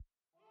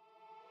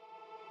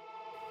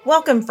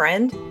Welcome,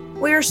 friend.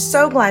 We are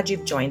so glad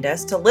you've joined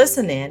us to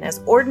listen in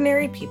as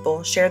ordinary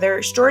people share their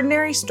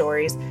extraordinary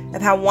stories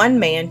of how one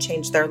man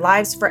changed their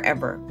lives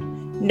forever.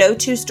 No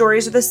two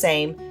stories are the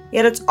same,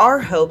 yet it's our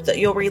hope that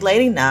you'll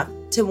relate enough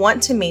to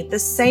want to meet the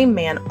same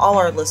man all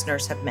our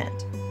listeners have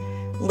met.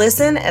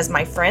 Listen as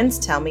my friends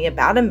tell me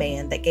about a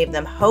man that gave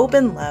them hope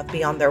and love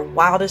beyond their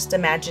wildest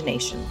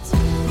imaginations.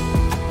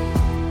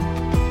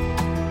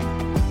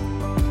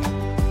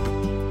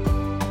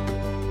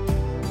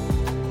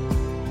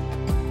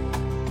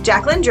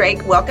 Jacklin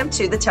Drake, welcome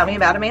to the Tell Me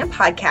About a Man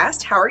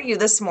podcast. How are you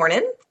this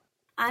morning?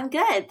 I'm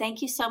good.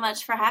 Thank you so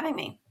much for having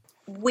me.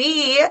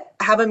 We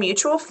have a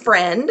mutual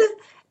friend,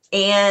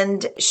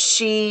 and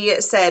she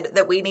said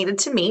that we needed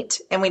to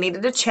meet and we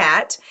needed to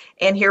chat.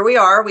 And here we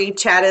are. We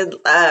chatted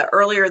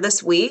earlier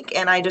this week,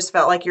 and I just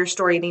felt like your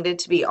story needed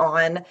to be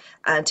on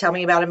Tell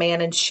Me About a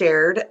Man and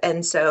shared.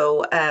 And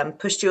so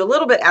pushed you a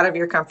little bit out of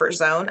your comfort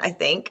zone, I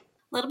think.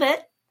 A little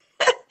bit.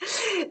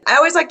 I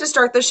always like to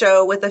start the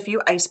show with a few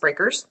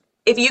icebreakers.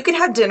 If you could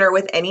have dinner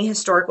with any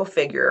historical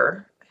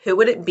figure, who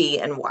would it be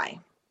and why?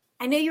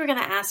 I knew you were going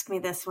to ask me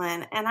this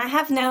one, and I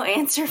have no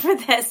answer for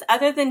this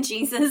other than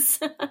Jesus.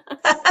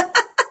 I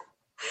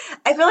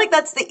feel like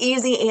that's the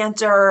easy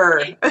answer.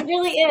 It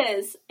really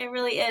is. It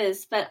really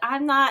is. But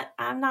I'm not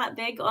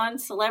big on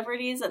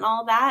celebrities and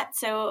all that.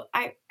 So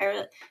can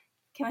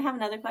we have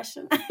another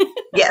question?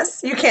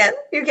 Yes, you can.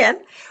 You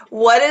can.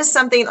 What is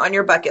something on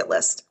your bucket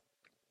list?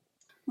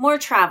 More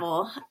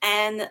travel,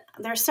 and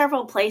there's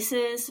several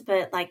places,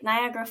 but like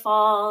Niagara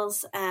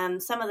Falls,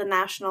 some of the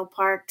national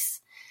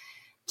parks,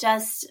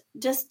 just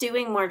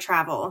doing more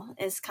travel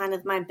is kind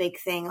of my big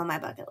thing on my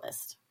bucket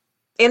list.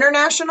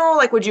 International,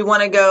 like would you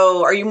want to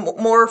go, are you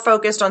more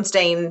focused on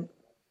staying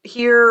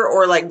here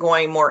or like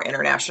going more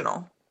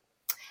international?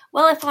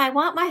 Well, if I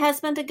want my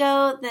husband to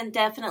go, then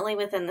definitely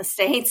within the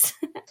States.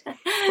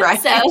 Right.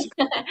 So,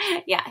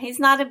 yeah, he's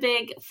not a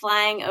big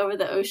flying over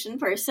the ocean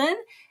person.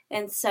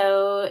 And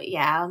so,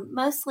 yeah,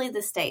 mostly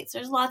the States.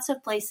 There's lots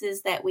of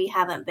places that we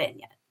haven't been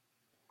yet.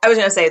 I was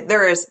going to say,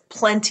 there is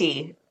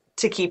plenty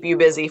to keep you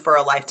busy for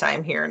a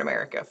lifetime here in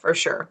America, for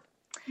sure.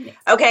 Yes.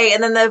 Okay,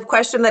 and then the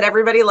question that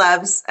everybody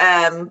loves,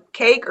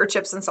 cake or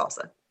chips and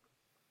salsa?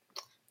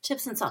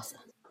 Chips and salsa.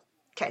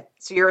 Okay,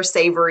 so you're a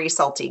savory,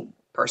 salty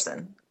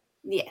person.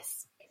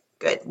 Yes.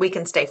 Good. We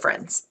can stay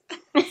friends.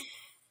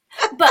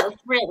 Both,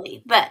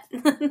 really, but.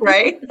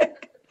 Right?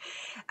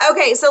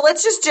 Okay, so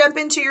let's just jump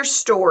into your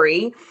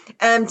story.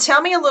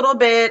 Tell me a little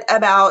bit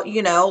about,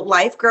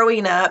 life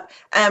growing up,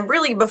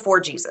 really before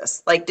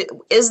Jesus. Like,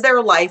 is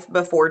there life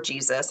before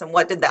Jesus? And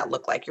what did that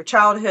look like? Your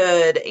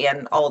childhood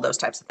and all of those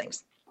types of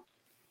things.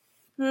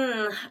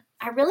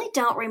 I really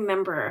don't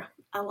remember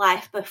a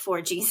life before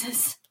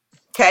Jesus.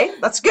 Okay,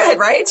 that's good,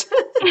 right?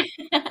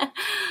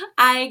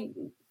 I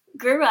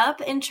grew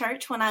up in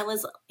church when I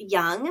was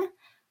young.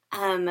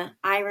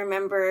 I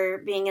remember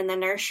being in the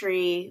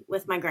nursery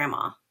with my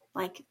grandma,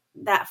 like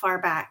that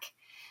far back.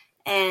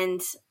 And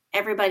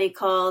everybody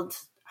called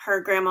her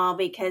grandma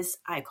because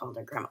I called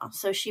her grandma.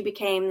 So she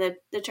became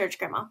the church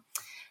grandma.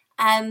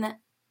 And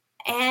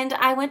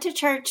I went to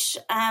church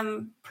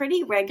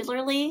pretty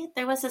regularly.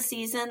 There was a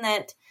season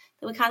that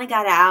we kind of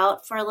got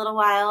out for a little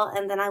while.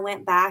 And then I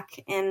went back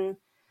in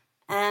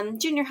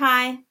junior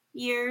high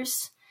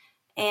years.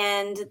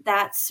 And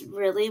that's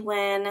really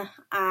when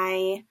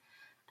I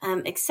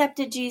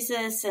accepted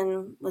Jesus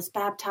and was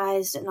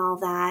baptized and all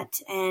that.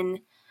 And,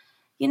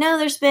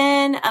 there's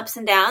been ups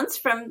and downs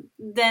from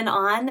then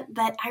on,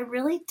 but I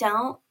really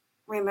don't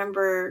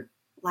remember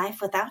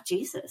life without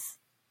Jesus.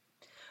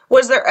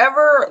 Was there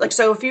ever,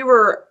 so if you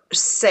were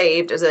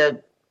saved as a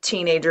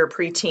teenager,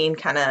 preteen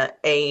kind of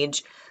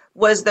age,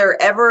 was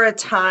there ever a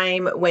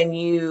time when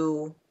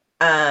you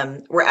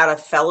were out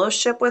of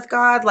fellowship with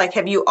God? Like,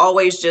 has it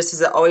always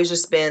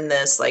just been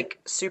this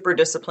super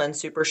disciplined,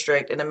 super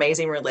strict, an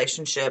amazing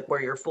relationship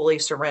where you're fully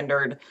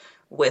surrendered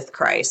with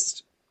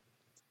Christ?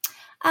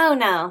 Oh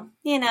no.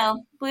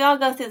 We all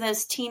go through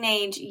those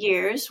teenage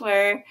years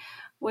where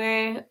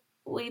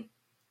we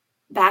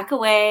back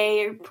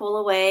away or pull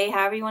away,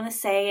 however you want to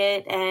say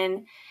it,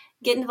 and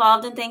get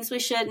involved in things we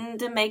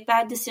shouldn't and make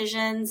bad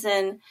decisions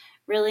and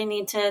really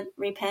need to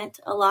repent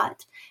a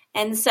lot.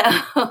 And so,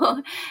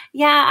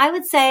 yeah, I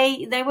would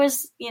say there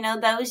was,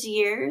 those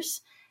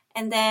years.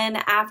 And then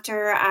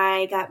after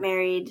I got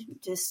married,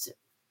 just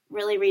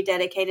really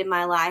rededicated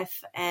my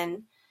life.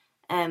 And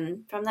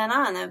from then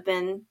on, I've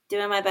been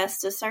doing my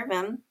best to serve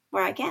him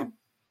where I can.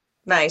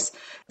 Nice.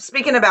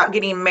 Speaking about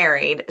getting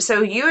married,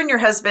 so you and your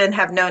husband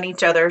have known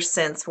each other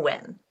since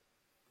when?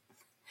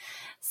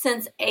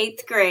 Since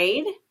 8th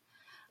grade.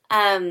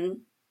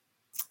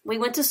 We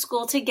went to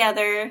school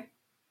together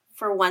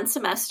for one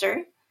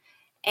semester.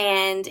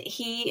 And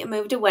he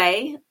moved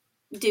away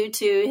due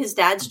to his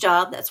dad's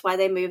job. That's why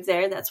they moved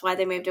there. That's why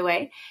they moved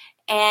away.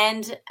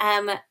 And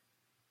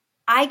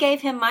I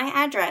gave him my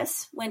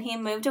address when he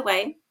moved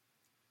away.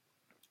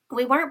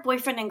 We weren't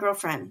boyfriend and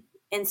girlfriend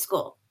in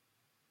school.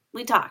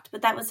 We talked,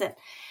 but that was it.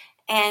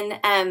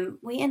 And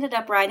we ended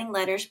up writing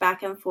letters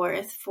back and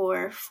forth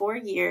for 4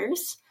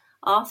 years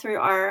all through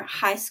our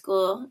high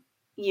school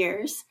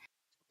years.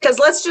 Because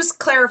let's just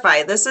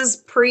clarify, this is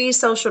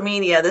pre-social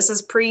media. This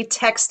is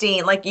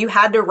pre-texting. Like you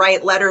had to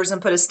write letters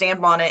and put a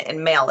stamp on it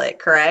and mail it,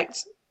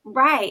 correct?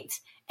 Right.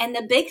 And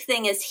the big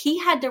thing is he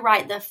had to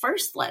write the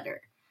first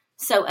letter.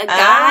 So a guy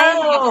had to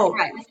Oh,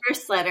 write the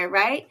first letter,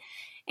 right?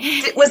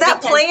 was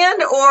that Because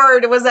planned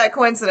or was that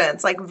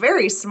coincidence? Like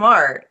very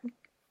smart.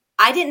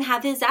 I didn't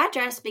have his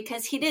address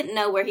because he didn't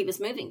know where he was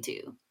moving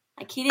to.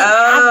 Like he didn't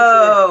have his address.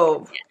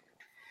 Oh,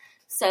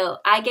 So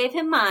I gave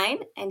him mine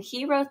and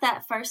he wrote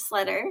that first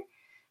letter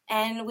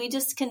and we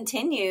just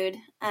continued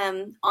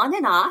on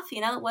and off.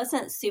 It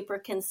wasn't super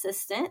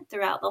consistent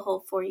throughout the whole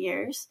 4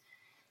 years.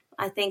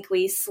 I think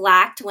we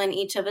slacked when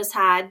each of us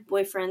had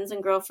boyfriends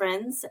and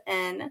girlfriends,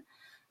 and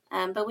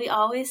but we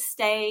always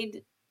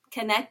stayed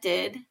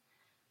connected.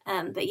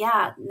 But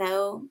yeah,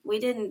 no, we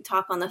didn't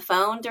talk on the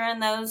phone during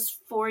those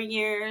 4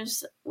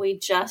 years. We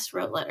just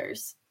wrote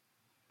letters.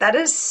 that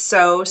is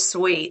so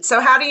sweet. So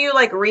how do you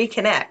like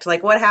reconnect?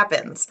 Like what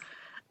happens?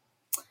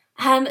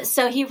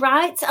 So he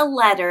writes a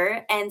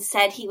letter and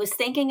said he was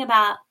thinking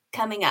about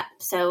coming up.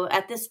 So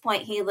at this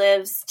point, he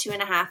lives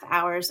 2.5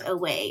 hours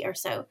away or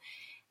so.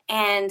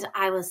 And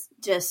I was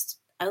just,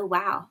 oh,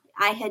 wow.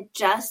 I had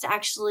just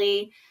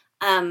actually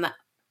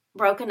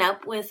broken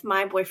up with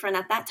my boyfriend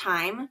at that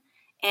time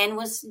and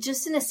was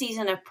just in a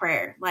season of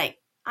prayer. Like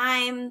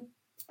I'd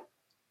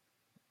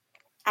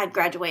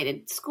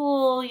graduated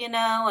school,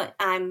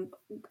 I'm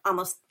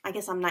almost, I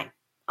guess I'm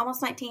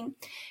almost 19.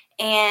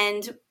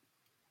 And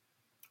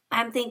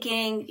I'm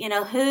thinking,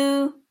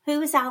 who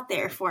is out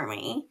there for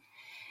me?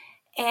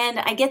 And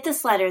I get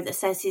this letter that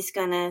says he's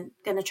gonna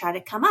try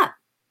to come up.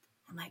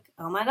 I'm like,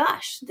 oh my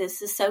gosh,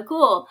 this is so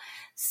cool.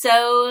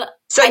 So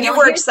So I you don't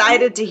were hear from him.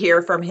 excited to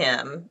hear from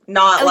him,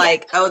 not Oh yeah,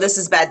 like, oh, this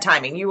is bad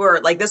timing. You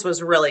were like, this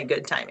was really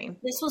good timing.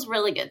 this was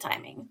really good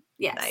timing.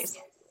 Yes. Nice.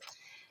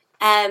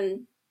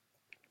 Um,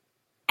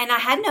 and I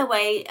had no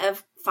way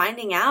of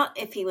finding out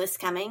if he was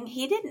coming.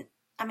 He didn't.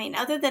 I mean,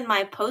 other than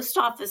my post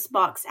office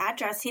box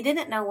address, he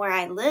didn't know where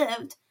I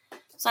lived.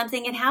 So I'm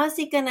thinking, how am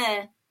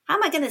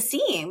I gonna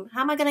see him?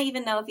 How am I gonna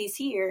even know if he's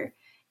here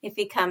if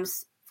he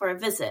comes for a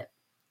visit?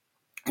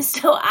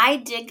 So I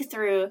dig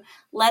through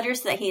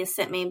letters that he has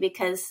sent me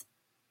because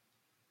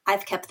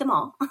I've kept them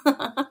all.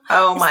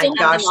 Oh I my still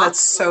have them gosh, all. that's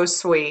so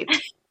sweet.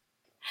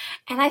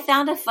 And I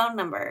found a phone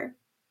number.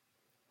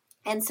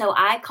 And so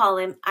I call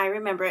him. I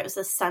remember it was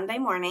a Sunday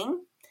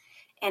morning.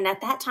 And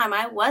at that time,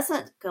 I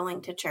wasn't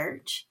going to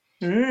church.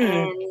 Mm.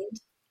 And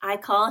I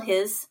call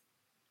his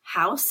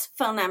house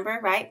phone number,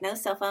 right? No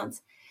cell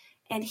phones.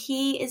 And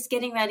he is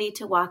getting ready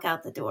to walk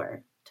out the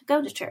door to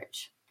go to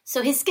church.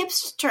 So he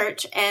skips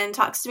church and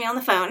talks to me on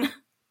the phone.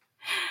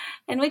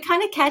 And we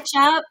kind of catch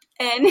up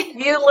and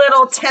You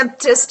little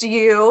tempest,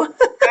 you.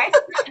 right?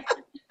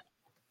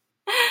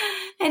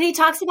 And he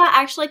talks about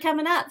actually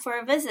coming up for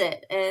a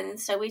visit. And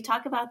so we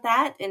talk about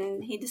that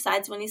and he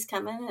decides when he's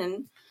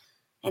coming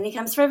and he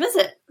comes for a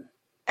visit.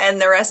 And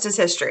the rest is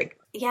history.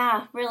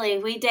 Yeah, really.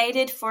 We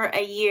dated for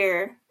a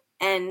year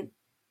and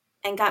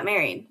got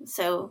married.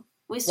 So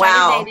we started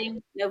Wow.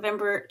 dating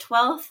November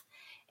 12th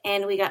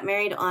and we got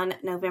married on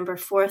November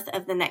 4th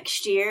of the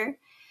next year.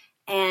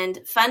 And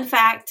fun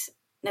fact,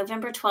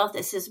 November 12th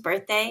is his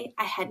birthday.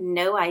 I had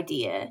no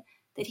idea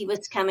that he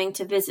was coming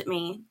to visit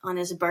me on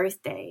his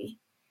birthday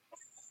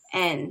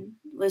and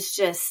was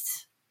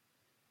just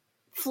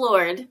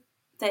floored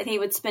that he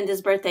would spend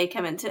his birthday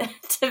coming to,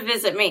 to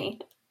visit me.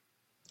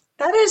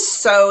 That is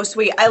so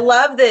sweet. I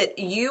love that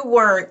you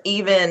weren't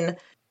even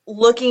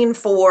looking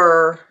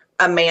for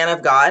a man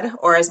of God,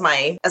 or as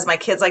my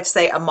kids like to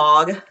say, a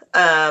mog,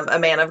 a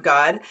man of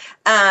God.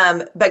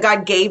 But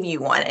God gave you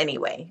one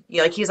anyway.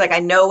 Like he's like, I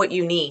know what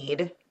you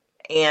need,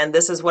 and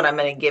this is what I'm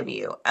going to give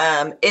you.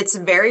 It's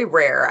very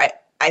rare.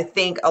 I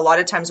think a lot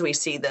of times we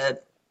see the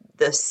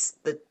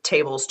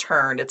tables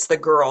turned. It's the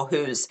girl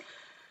who's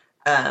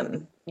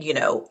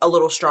a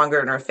little stronger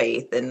in her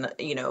faith and,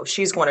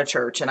 she's going to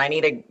church and I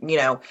need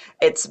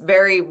it's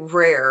very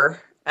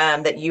rare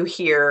that you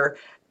hear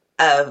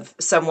of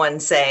someone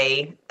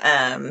say,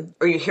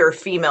 or you hear a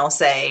female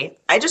say,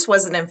 I just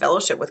wasn't in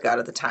fellowship with God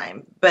at the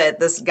time. But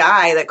this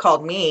guy that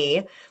called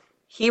me,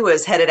 he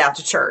was headed out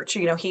to church.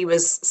 He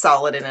was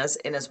solid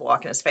in his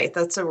walk and his faith.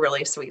 That's a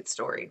really sweet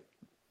story.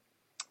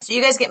 So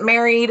you guys get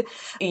married.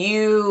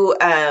 You're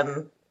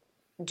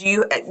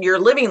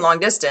living long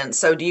distance,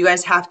 so do you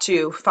guys have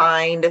to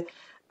find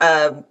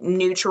a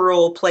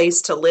neutral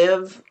place to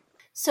live?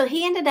 So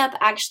he ended up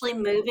actually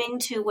moving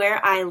to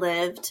where I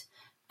lived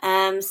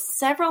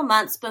several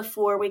months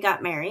before we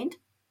got married.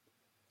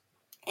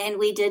 And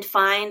we did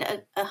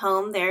find a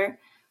home there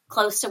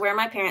close to where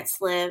my parents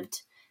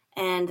lived.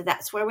 And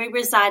that's where we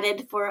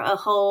resided for a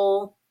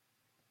whole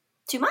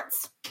 2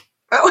 months.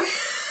 Oh,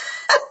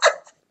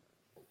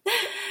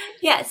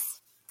 Yes.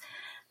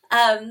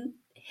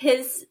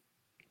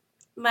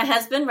 My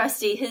husband,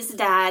 Rusty, his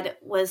dad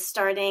was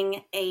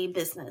starting a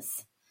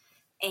business.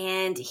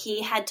 And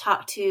he'd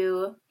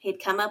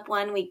come up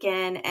one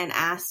weekend and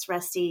asked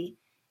Rusty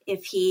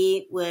if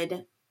he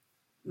would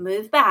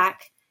move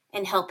back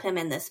and help him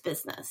in this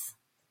business.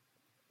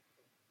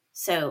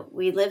 So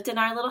we lived in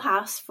our little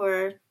house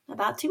for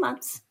about 2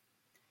 months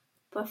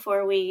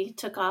before we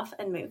took off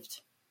and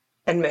moved.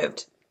 And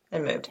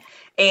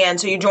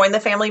so you joined the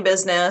family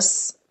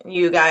business.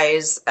 You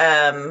guys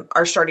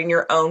are starting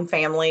your own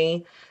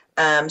family.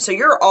 So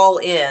you're all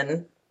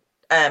in.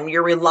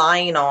 You're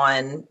relying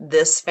on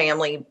this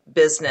family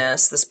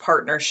business, this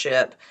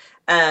partnership.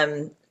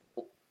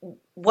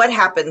 What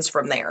happens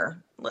from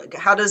there? Like,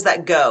 how does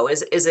that go?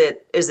 Is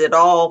it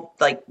all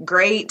like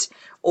great,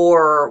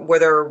 or were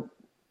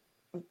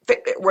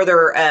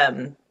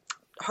there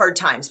hard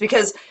times?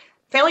 Because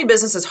family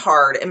business is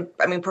hard, and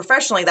I mean,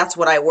 professionally, that's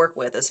what I work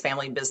with, is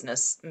family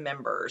business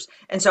members.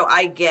 And so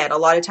I get, a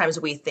lot of times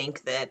we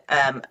think that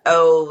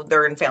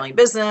they're in family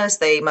business,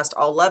 they must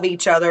all love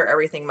each other,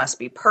 everything must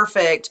be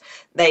perfect,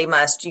 they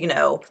must,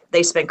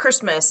 they spend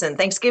Christmas and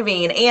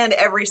Thanksgiving and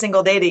every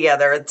single day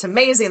together. It's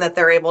amazing that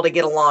they're able to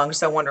get along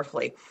so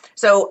wonderfully.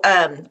 So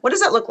what does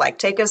that look like?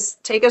 Take us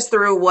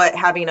through what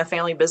having a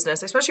family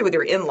business, especially with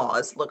your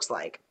in-laws, looks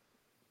like.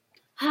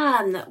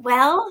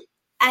 Well,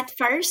 at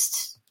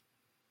first,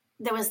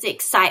 there was the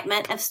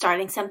excitement of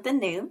starting something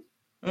new.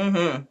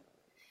 Mm-hmm.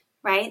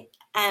 Right?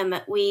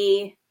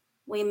 We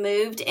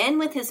moved in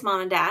with his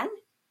mom and dad.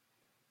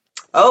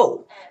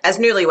 Oh, as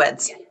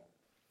newlyweds.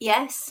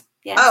 Yes.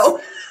 Oh.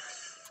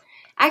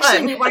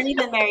 Actually, we weren't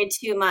even married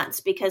 2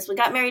 months, because we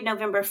got married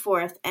November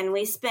 4th and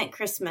we spent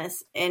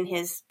Christmas in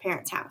his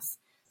parents' house.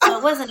 So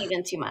it wasn't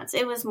even 2 months.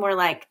 It was more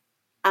like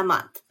a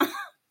month.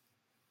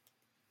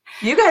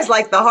 You guys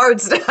like the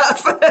hard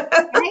stuff.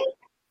 Right?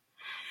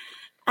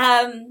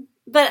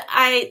 But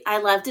I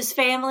loved his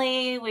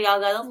family. We all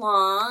got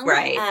along.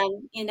 Right. I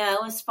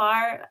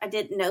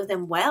didn't know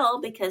them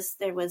well, because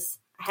I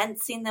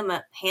hadn't seen them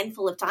a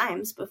handful of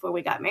times before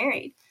we got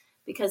married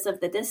because of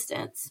the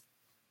distance.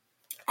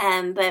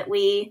 But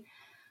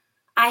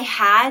I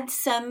had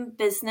some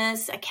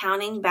business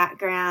accounting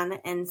background.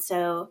 And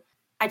so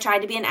I tried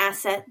to be an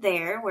asset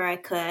there where I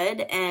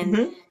could. And,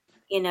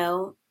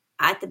 mm-hmm.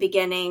 At the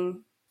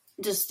beginning,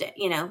 just,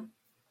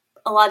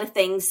 a lot of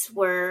things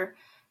were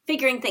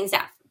figuring things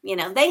out.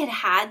 They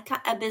had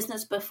a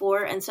business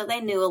before, and so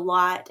they knew a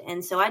lot.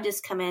 And so I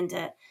just come in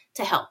to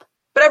help.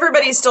 But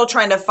everybody's still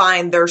trying to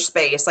find their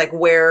space, like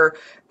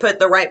put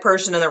the right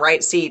person in the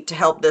right seat to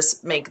help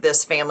make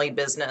this family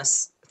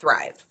business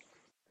thrive.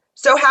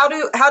 So how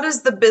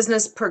does the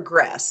business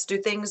progress? Do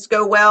things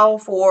go well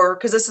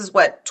because this is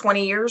what,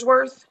 20 years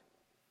worth?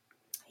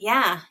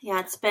 Yeah.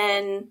 It's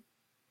been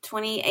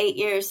 28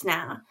 years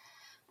now.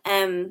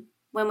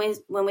 When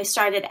we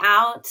started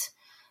out,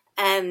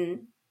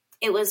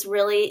 it was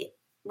really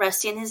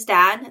Rusty and his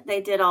dad.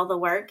 They did all the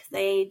work.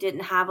 They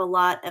didn't have a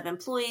lot of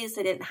employees.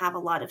 They didn't have a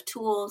lot of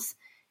tools.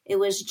 It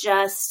was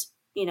just,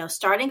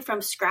 starting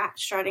from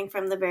scratch, starting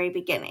from the very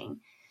beginning.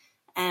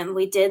 And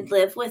we did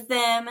live with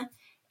them,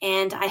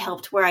 and I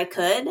helped where I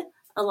could.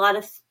 A lot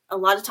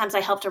of times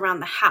I helped around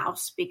the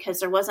house, because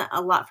there wasn't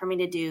a lot for me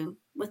to do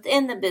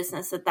within the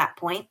business at that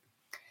point.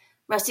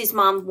 Rusty's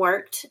mom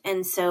worked,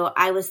 and so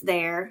I was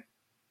there.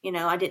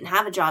 I didn't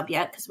have a job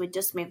yet because we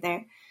just moved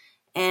there.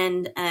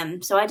 And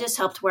so I just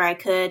helped where I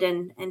could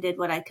and did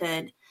what I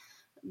could.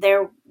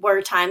 There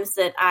were times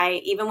that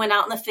I even went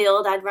out in the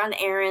field. I'd run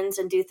errands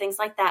and do things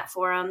like that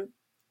for them.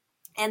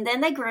 And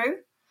then they grew.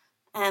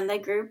 And they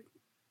grew,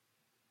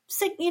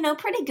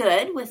 pretty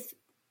good with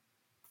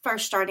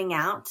first starting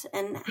out,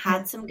 and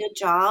had some good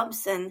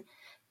jobs, and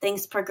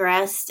things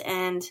progressed.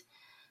 And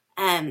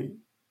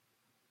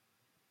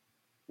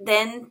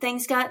then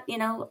things got,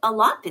 a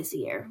lot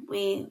busier.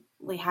 We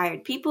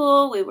hired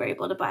people, we were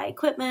able to buy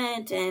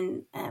equipment,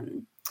 and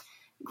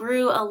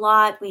grew a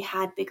lot. We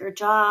had bigger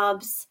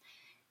jobs,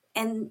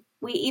 and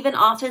we even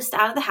officed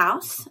out of the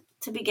house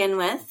to begin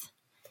with.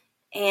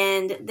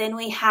 And then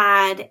we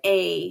had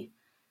a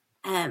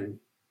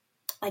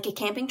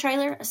camping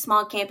trailer, a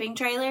small camping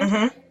trailer.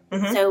 Mm-hmm.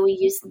 Mm-hmm. So we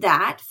used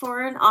that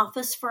for an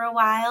office for a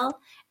while,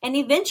 and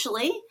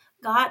eventually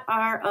got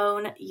our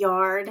own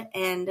yard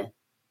and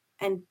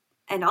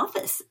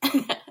office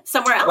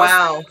somewhere else.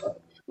 Wow.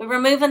 We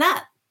were moving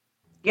up.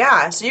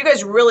 Yeah. So you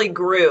guys really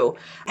grew.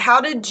 How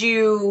did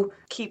you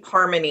keep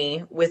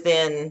harmony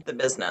within the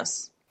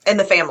business and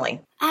the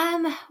family?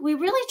 We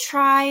really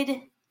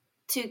tried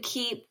to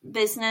keep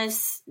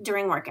business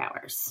during work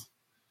hours.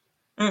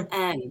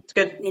 It's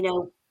good.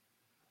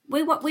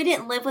 We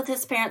didn't live with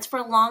his parents for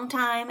a long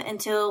time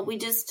until we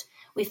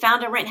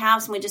found a rent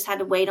house, and we just had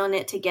to wait on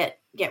it to get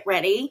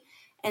ready.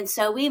 And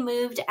so we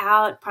moved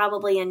out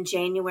probably in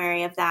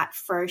January of that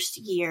first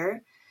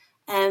year.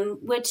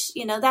 Which,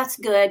 that's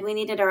good. We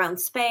needed our own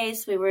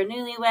space. We were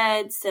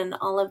newlyweds and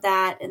all of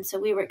that. And so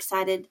we were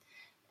excited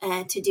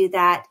to do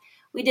that.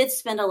 We did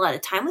spend a lot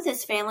of time with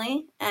his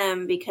family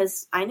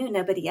because I knew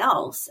nobody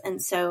else.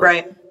 And so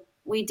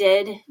we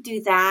did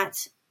do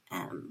that.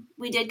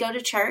 We did go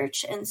to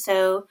church. And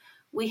so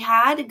we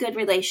had a good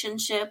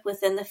relationship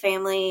within the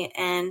family,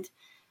 and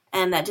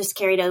that just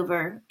carried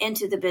over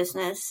into the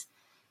business.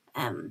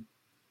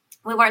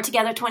 We weren't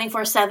together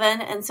 24/7.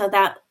 And so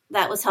that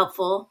was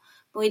helpful.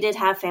 we did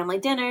have family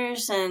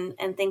dinners and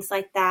things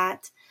like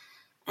that.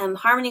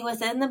 Harmony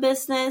within the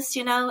business,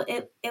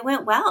 it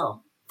went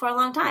well for a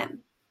long time.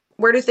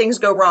 Where do things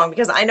go wrong?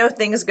 Because I know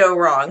things go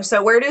wrong.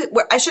 So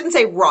I shouldn't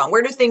say wrong.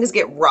 Where do things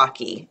get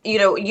rocky?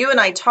 You and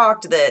I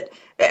talked that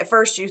at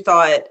first you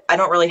thought I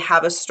don't really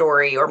have a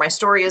story, or my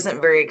story isn't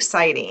very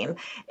exciting.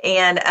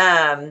 And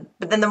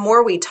but then the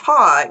more we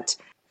talked,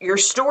 your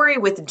story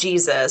with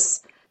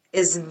Jesus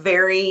is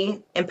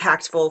very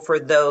impactful for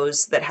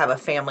those that have a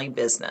family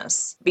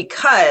business,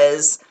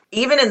 because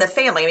even in the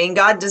family, I mean,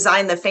 God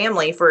designed the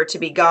family for it to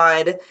be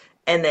God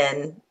and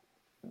then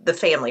the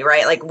family,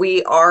 right? Like,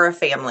 we are a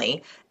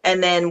family.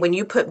 And then when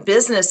you put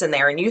business in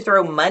there and you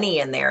throw money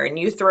in there and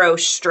you throw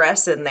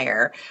stress in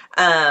there,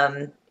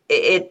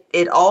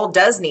 it all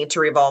does need to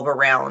revolve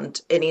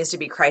around, it needs to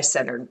be Christ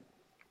centered.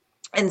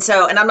 And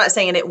so, and I'm not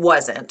saying it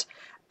wasn't,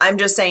 I'm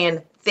just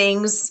saying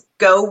things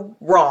go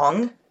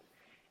wrong.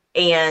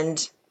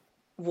 And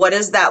what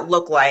does that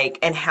look like?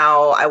 And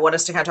how I want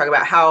us to kind of talk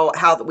about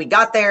how we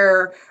got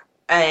there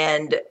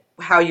and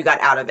how you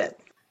got out of it.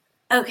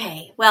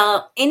 Okay.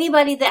 Well,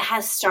 anybody that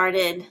has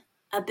started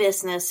a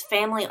business,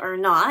 family or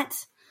not,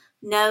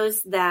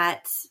 knows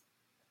that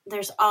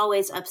there's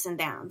always ups and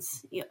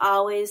downs. You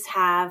always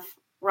have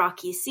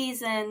rocky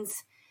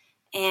seasons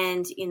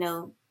and,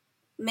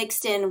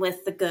 mixed in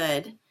with the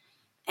good.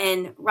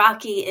 And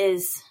rocky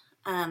is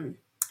a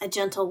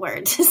gentle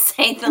word, to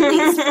say the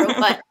least,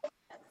 for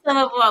some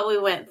of what we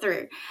went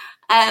through.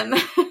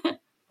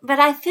 But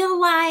I feel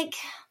like,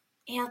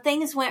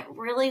 things went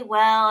really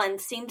well and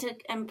seemed to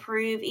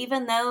improve,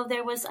 even though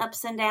there was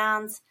ups and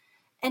downs,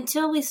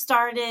 until we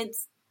started,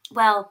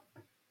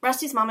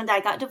 Rusty's mom and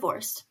dad got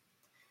divorced.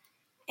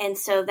 And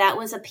so that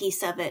was a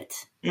piece of it.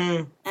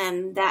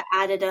 That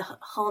added a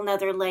whole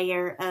nother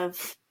layer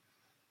of,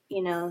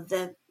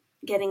 the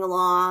getting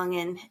along,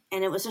 and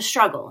it was a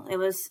struggle. It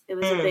was a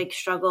big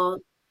struggle.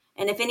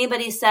 And if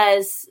anybody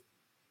says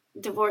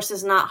divorce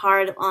is not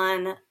hard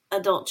on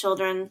adult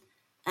children,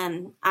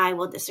 I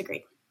will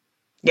disagree.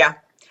 Yeah.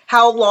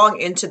 How long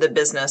into the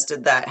business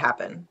did that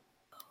happen?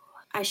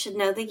 I should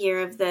know the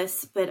year of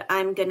this, but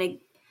I'm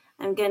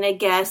gonna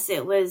guess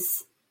it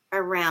was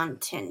around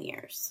 10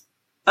 years.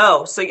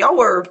 Oh, so you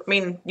were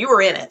in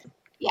it.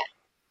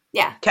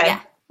 Yeah. Okay.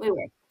 Yeah, we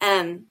were.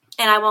 And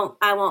I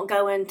won't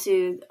go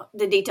into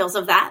the details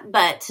of that,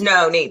 but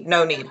No need.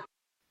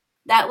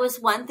 that was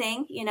one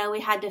thing.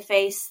 We had to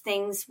face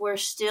things were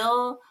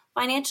still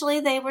financially,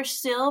 they were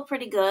still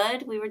pretty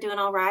good. We were doing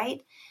all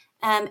right.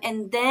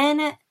 And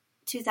then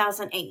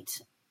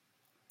 2008.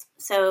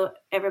 So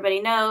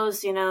everybody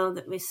knows,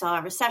 that we saw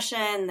a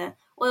recession, the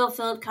oil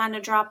field kind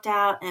of dropped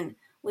out, and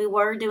we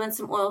were doing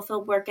some oil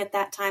field work at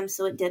that time.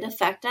 So it did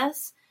affect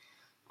us.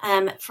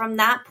 From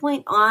that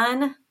point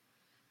on,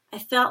 I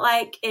felt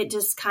like it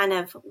just kind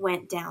of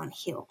went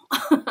downhill.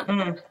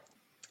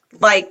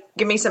 Like,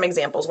 give me some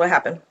examples. What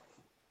happened?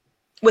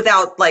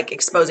 Without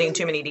exposing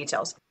too many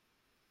details.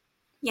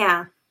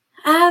 Yeah.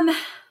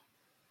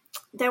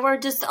 There were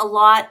just a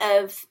lot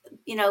of,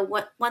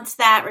 once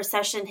that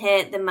recession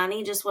hit, the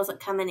money just wasn't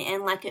coming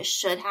in like it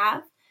should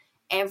have.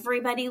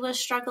 Everybody was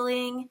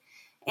struggling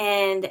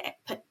and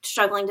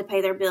struggling to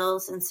pay their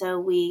bills. And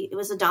so it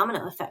was a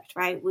domino effect,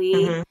 right?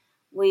 We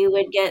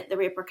would get the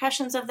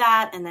repercussions of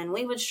that, and then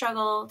we would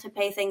struggle to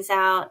pay things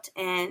out.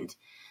 And,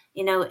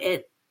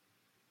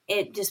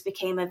 it just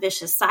became a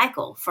vicious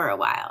cycle for a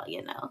while,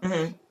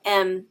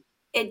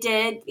 It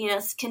did,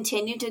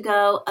 continue to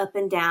go up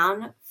and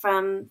down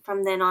from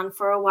then on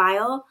for a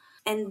while.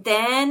 And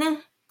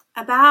then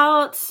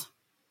about,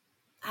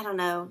 I don't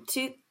know,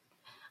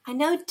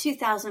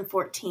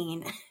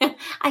 2014.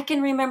 I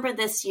can remember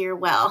this year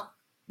well.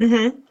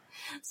 So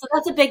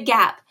that's a big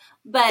gap.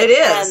 But, it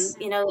is.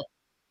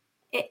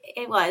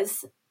 It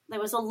was. There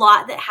was a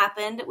lot that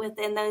happened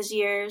within those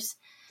years.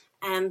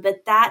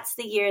 But that's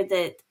the year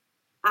that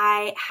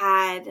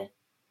I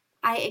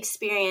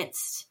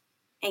experienced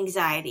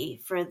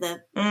anxiety for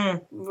the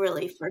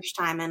really first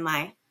time in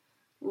my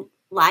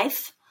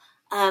life,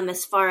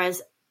 as far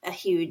as a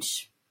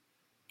huge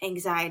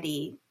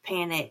anxiety,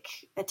 panic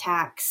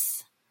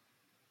attacks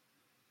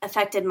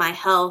affected my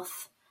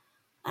health.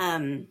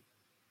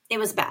 It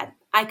was bad.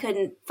 I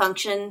couldn't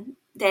function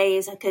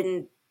days.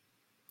 It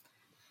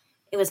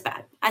was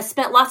bad. I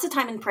spent lots of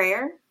time in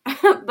prayer,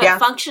 but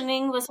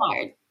functioning was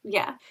hard.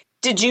 Yeah.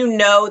 Did you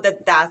know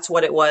that that's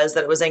what it was,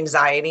 that it was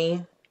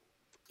anxiety?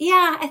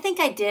 Yeah, I think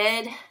I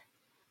did.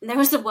 There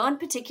was one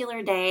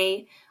particular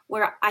day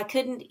where I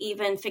couldn't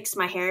even fix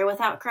my hair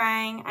without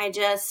crying. I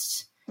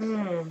just,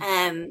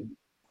 I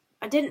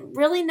didn't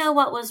really know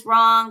what was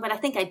wrong, but I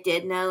think I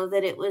did know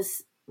that it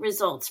was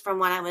results from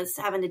what I was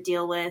having to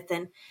deal with.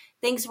 And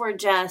things were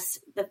just,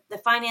 the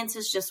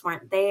finances just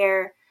weren't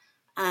there.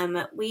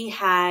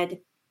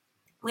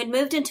 We'd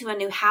moved into a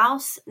new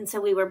house, and so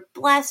we were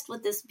blessed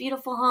with this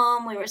beautiful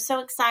home. We were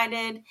so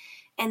excited,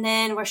 and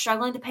then we're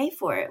struggling to pay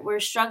for it. We're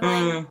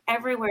struggling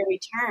everywhere we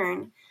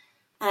turn.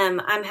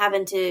 I'm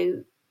having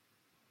to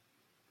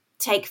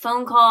take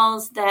phone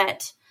calls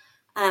that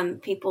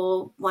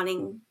people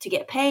wanting to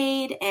get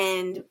paid,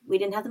 and we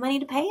didn't have the money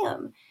to pay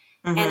them.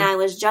 Mm-hmm. And I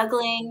was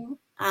juggling,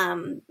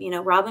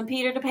 robbing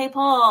Peter to pay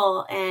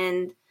Paul,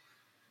 and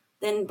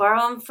then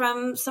borrow them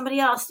from somebody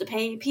else to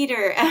pay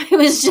Peter. It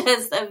was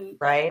just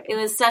right. It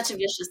was such a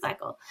vicious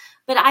cycle.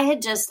 But I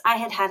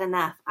had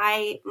enough.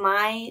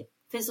 My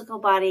physical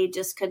body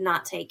just could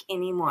not take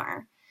any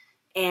more.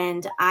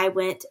 And I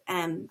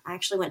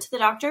actually went to the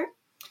doctor,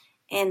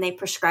 and they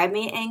prescribed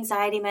me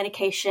anxiety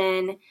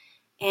medication,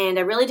 and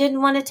I really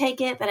didn't want to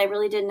take it, but I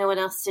really didn't know what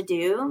else to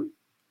do.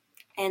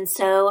 And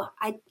so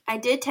I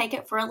did take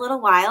it for a little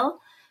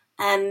while,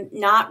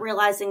 not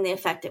realizing the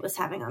effect it was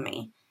having on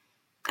me.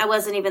 I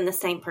wasn't even the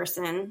same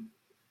person.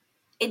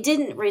 It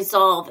didn't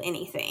resolve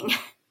anything.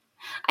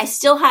 I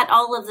still had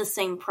all of the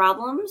same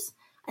problems.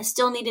 I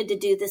still needed to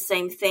do the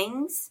same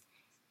things,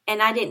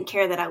 and I didn't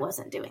care that I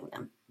wasn't doing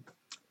them.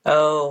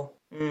 Oh.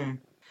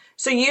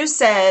 So you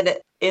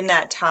said in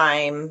that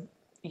time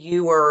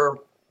you were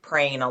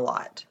praying a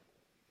lot.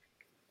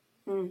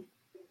 Mm.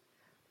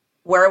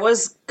 Where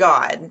was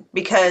God?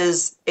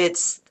 Because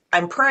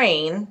I'm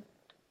praying,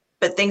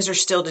 but things are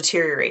still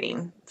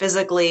deteriorating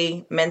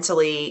physically,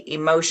 mentally,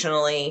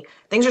 emotionally.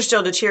 Things are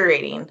still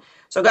deteriorating.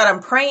 So, God, I'm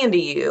praying to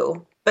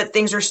you, but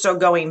things are still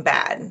going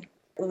bad.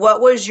 What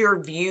was your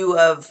view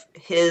of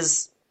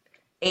his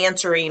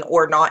answering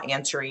or not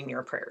answering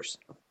your prayers?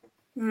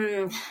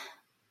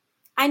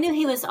 I knew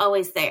he was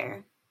always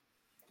there.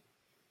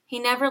 He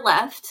never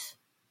left.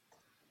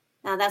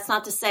 Now, that's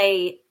not to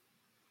say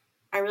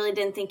I really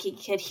didn't think he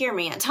could hear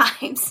me at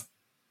times.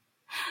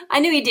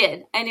 I knew he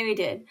did.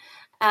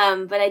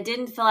 But I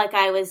didn't feel like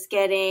I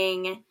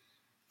felt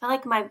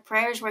like my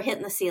prayers were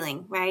hitting the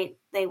ceiling, right?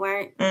 They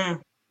weren't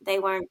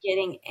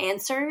getting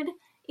answered,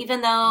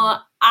 even though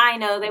I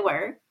know they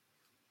were.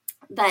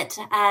 But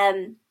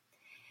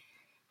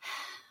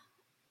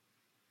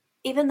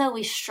even though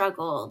we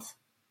struggled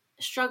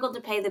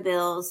to pay the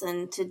bills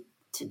and to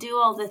do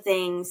all the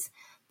things,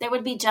 there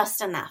would be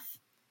just enough.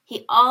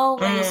 He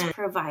always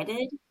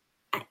provided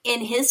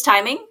in his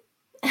timing.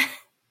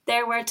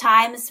 There were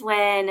times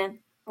when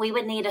we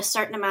would need a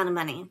certain amount of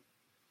money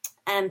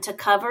to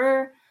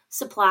cover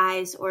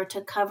supplies or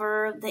to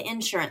cover the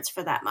insurance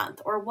for that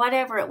month or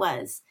whatever it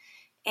was.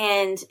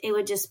 And it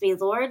would just be,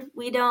 Lord,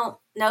 we don't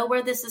know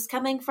where this is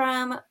coming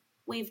from.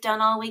 We've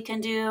done all we can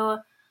do.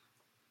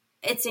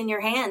 It's in your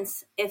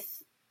hands. If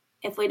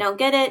we don't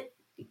get it,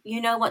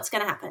 you know what's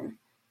going to happen.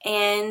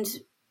 And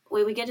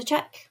we would get a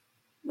check.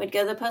 We'd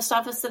go to the post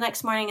office the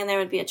next morning and there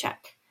would be a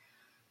check.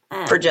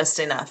 For just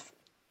enough.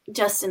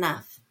 Just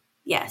enough.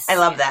 Yes. I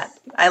love that.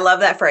 I love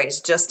that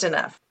phrase, just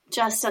enough.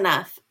 Just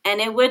enough. And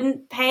it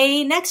wouldn't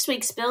pay next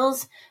week's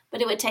bills,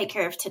 but it would take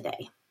care of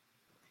today.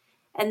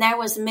 And there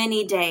was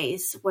many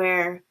days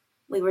where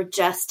we were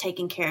just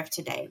taking care of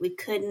today. We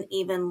couldn't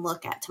even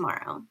look at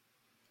tomorrow.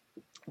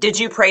 Did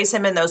you praise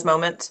him in those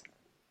moments?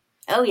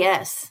 Oh,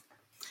 yes.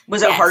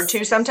 Was it hard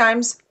to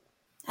sometimes?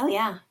 Oh,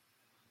 yeah.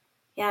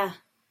 Yeah.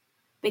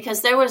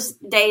 Because there was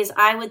days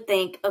I would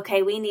think,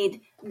 okay, we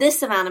need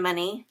this amount of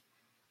money,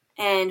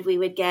 and we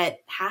would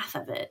get half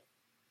of it.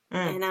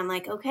 And I'm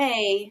like,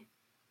 okay,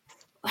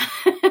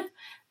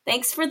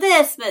 thanks for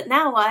this, but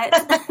now what?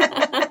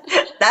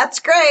 That's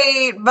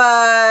great,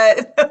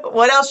 but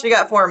what else you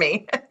got for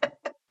me?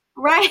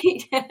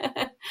 Right.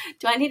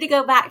 Do I need to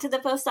go back to the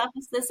post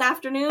office this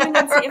afternoon and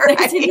see if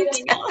there's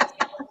anything else?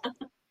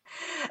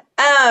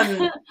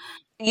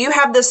 You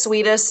have the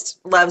sweetest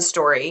love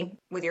story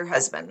with your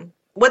husband.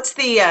 What's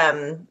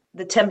the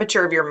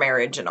temperature of your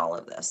marriage in all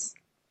of this?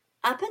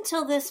 Up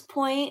until this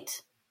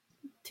point,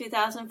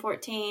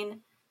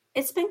 2014,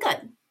 it's been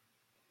good.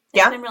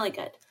 It's been really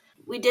good.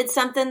 We did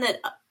something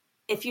that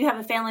if you have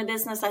a family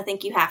business, I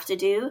think you have to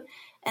do,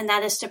 and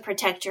that is to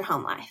protect your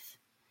home life.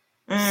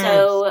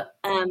 So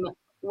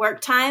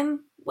work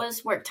time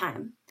was work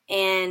time,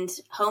 and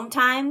home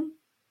time,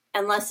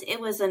 unless it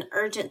was an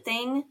urgent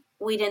thing,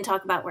 we didn't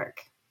talk about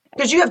work.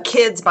 Because you have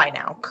kids by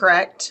now,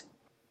 correct?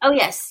 Oh,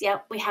 yes.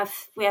 Yep. We have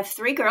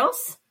 3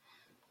 girls.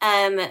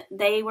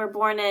 They were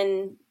born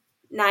in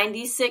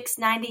 96,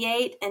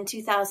 98, and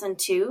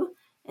 2002.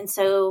 And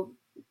so,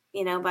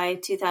 by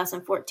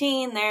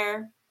 2014,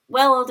 they're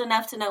well old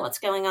enough to know what's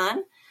going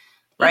on.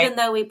 Right. Even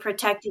though we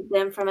protected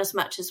them from as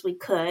much as we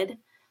could,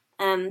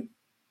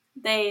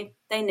 they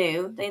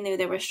knew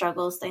there were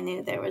struggles. They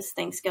knew there was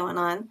things going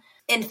on.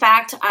 In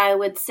fact, I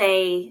would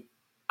say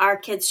our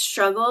kids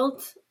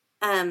struggled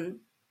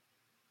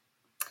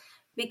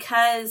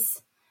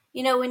because,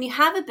 when you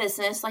have a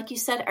business, like you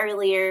said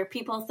earlier,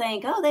 people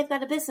think, oh, they've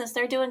got a business,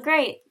 they're doing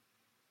great,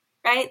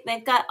 right?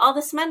 They've got all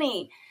this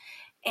money.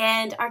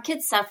 And our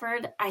kids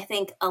suffered, I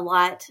think, a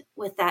lot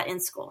with that in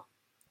school.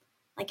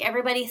 Like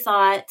everybody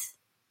thought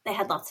they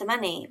had lots of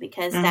money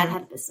because Dad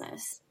had a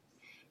business.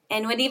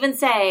 And would even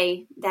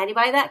say, Daddy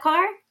buy that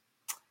car?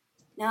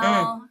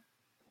 No,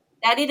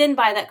 Daddy didn't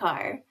buy that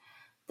car.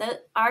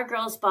 Our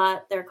girls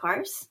bought their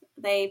cars.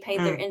 They paid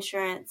their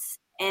insurance.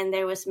 And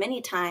there was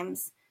many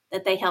times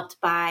that they helped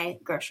buy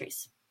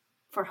groceries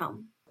for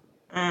home.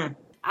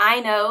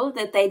 I know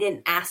that they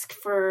didn't ask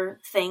for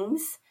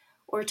things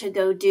or to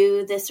go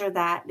do this or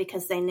that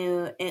because they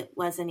knew it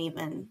wasn't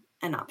even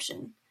an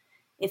option.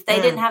 If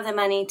they didn't have the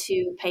money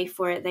to pay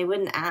for it, they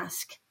wouldn't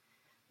ask,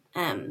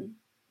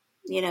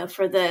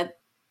 for the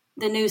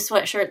new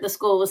sweatshirt the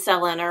school was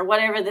selling or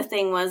whatever the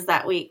thing was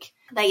that week.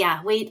 But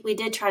yeah, we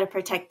did try to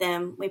protect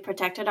them. We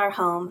protected our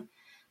home.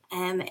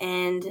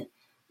 And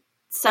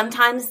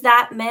sometimes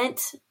that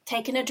meant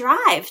taking a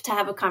drive to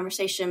have a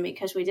conversation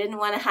because we didn't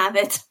want to have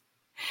it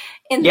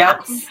in the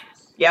house.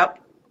 Yep.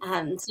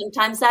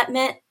 Sometimes that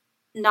meant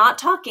not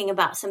talking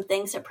about some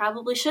things that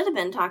probably should have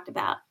been talked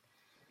about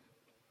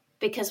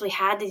because we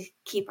had to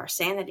keep our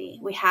sanity.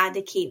 We had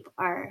to keep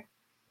our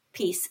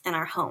peace in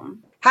our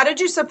home. How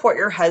did you support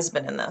your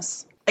husband in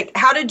this? Like,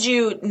 how did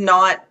you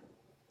not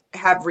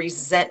have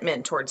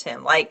resentment towards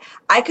him? Like,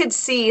 I could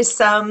see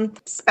some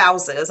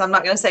spouses, I'm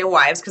not going to say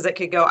wives because it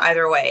could go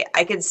either way.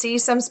 I could see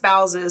some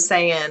spouses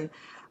saying,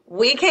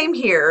 we came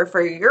here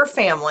for your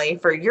family,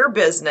 for your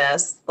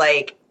business.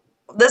 Like,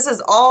 this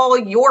is all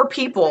your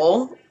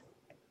people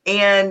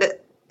and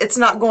it's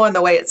not going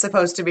the way it's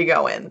supposed to be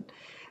going.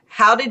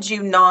 How did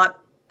you not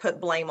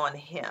put blame on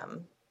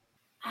him?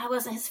 It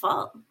wasn't his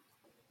fault.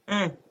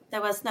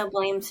 There was no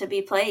blame to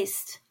be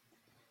placed.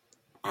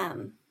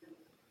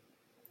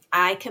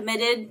 I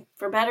committed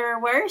for better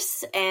or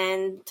worse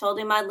and told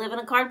him I'd live in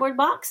a cardboard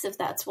box if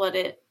that's what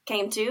it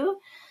came to.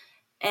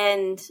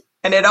 And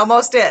it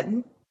almost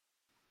did.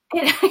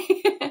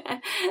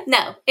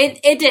 No,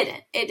 it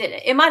didn't. It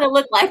didn't. It might have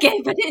looked like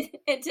it, but it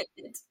didn't. It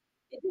didn't.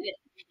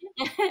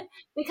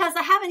 Because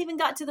I haven't even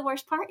got to the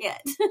worst part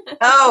yet.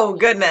 Oh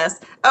goodness.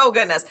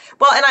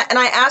 Well, and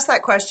I asked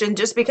that question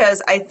just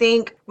because I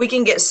think we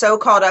can get so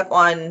caught up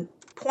on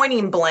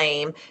pointing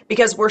blame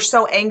because we're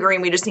so angry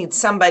and we just need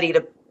somebody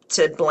to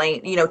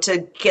blame,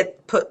 to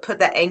put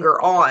that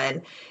anger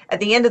on. At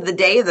the end of the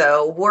day,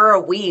 though,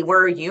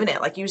 we're a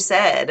unit, like you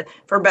said,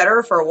 for better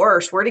or for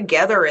worse. We're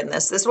together in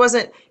this. This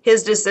wasn't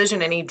his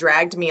decision and he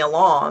dragged me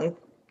along.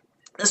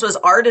 This was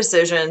our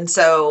decision,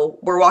 so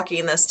we're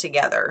walking this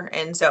together.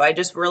 And so I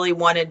just really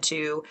wanted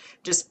to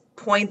just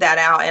point that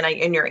out,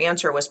 and your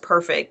answer was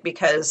perfect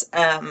because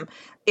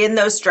in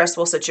those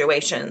stressful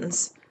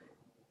situations,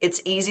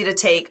 it's easy to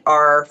take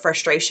our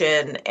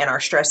frustration and our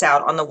stress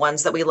out on the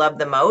ones that we love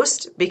the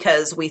most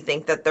because we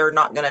think that they're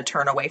not going to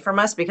turn away from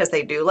us because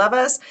they do love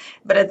us.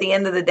 But at the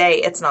end of the day,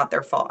 it's not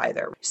their fault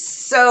either.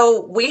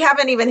 So we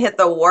haven't even hit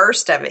the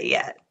worst of it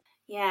yet.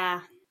 Yeah.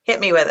 Hit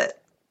me with it.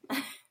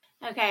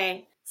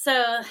 Okay.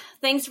 So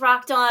things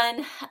rocked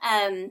on.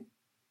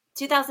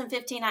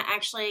 2015, I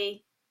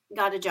actually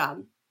got a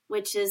job,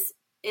 which is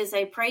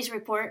a praise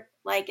report.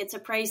 Like, it's a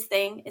praise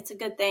thing. It's a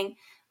good thing.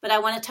 But I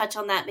want to touch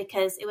on that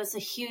because it was a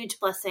huge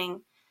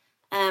blessing.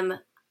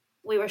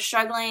 We were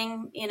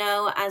struggling,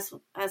 as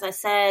I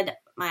said,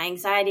 my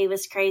anxiety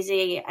was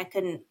crazy.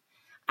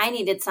 I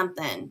needed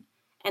something.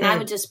 And I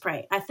would just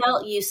pray. I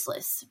felt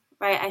useless,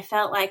 right? I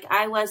felt like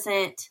I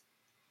wasn't,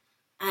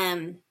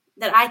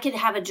 that I could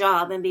have a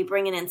job and be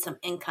bringing in some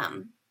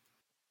income.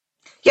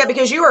 Yeah,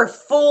 because you are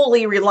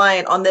fully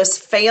reliant on this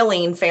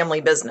failing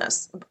family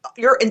business.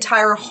 Your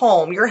entire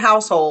home, your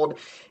household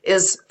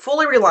is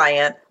fully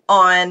reliant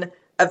on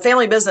a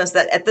family business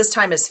that at this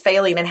time is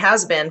failing and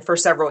has been for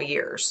several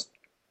years.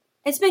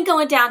 It's been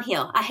going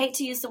downhill. I hate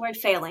to use the word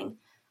failing.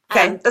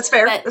 Okay, that's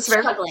fair. But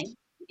struggling.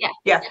 Yeah.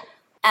 Yeah.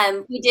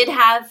 We did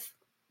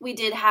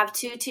have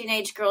two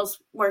teenage girls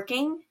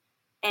working,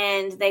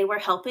 and they were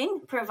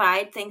helping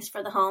provide things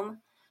for the home.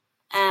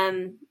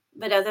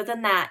 But other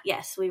than that,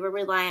 yes, we were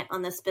reliant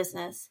on this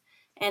business.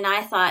 And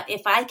I thought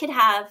if I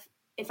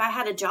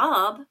had a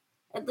job,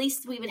 at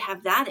least we would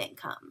have that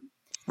income.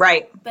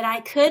 Right. But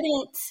I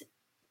couldn't,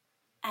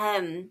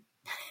 I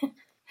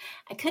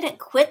couldn't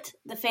quit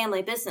the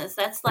family business.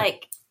 That's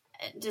like,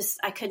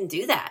 I couldn't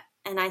do that.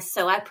 And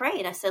so I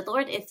prayed. I said,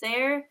 Lord, if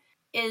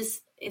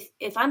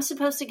I'm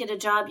supposed to get a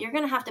job, you're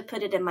going to have to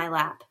put it in my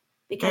lap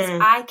because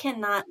I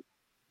cannot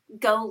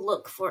go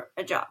look for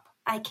a job.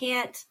 I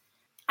can't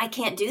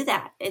do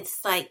that.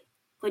 It's like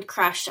would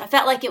crush. I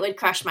felt like it would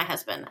crush my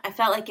husband. I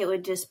felt like it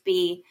would just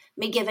be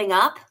me giving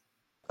up.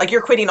 Like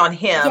you're quitting on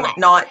him,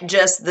 not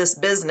just this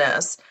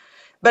business.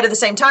 But at the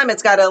same time,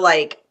 it's got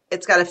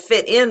to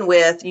fit in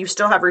with, you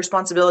still have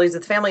responsibilities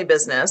of the family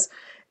business,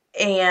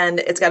 and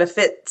it's got to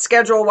fit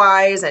schedule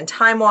wise and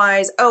time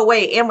wise. Oh,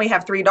 wait. And we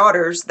have 3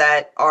 daughters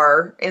that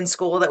are in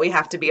school that we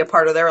have to be a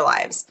part of their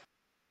lives.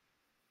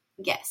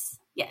 Yes.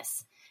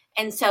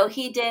 And so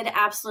he did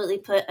absolutely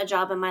put a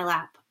job in my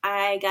lap.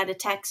 I got a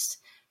text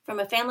from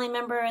a family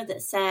member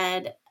that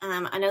said,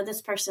 I know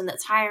this person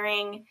that's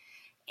hiring,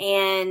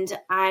 and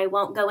I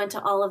won't go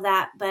into all of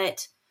that,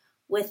 but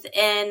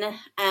within,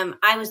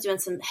 I was doing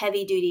some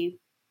heavy duty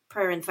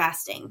prayer and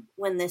fasting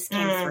when this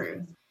came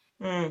through.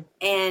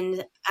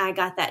 And I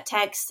got that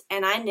text,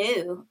 and I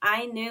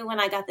knew when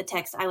I got the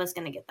text, I was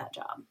going to get that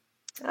job.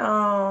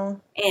 Oh.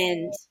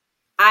 And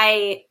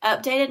I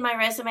updated my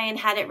resume and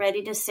had it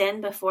ready to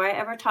send before I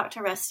ever talked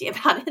to Rusty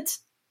about it.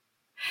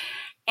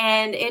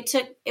 And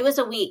it was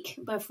a week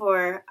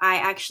before I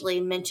actually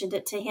mentioned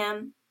it to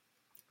him.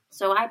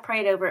 So I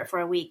prayed over it for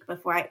a week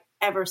before I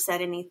ever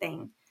said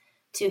anything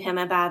to him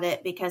about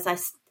it, because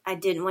I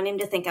didn't want him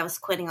to think I was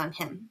quitting on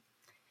him.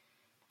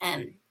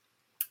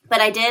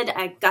 But I did.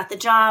 I got the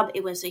job.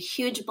 It was a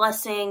huge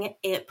blessing.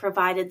 It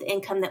provided the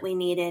income that we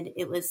needed.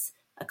 It was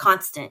a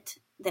constant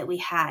that we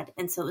had.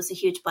 And so it was a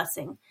huge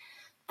blessing,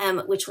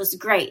 which was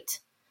great,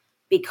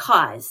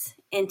 because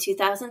in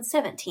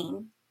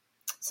 2017,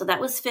 so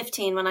that was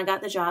 15 when I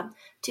got the job,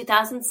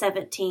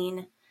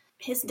 2017,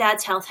 his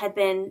dad's health had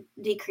been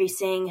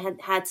decreasing,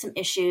 had some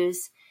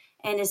issues,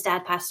 and his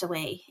dad passed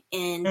away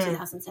in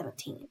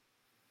 2017,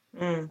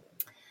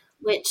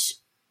 which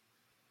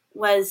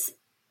was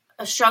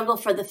a struggle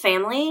for the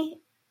family.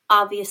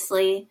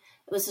 Obviously,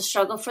 it was a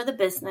struggle for the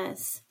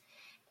business.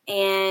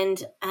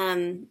 And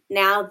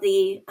now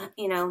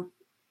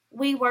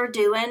we were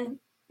doing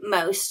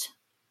most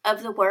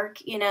of the work,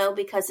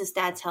 because his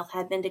dad's health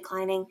had been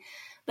declining.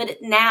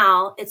 But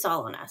now it's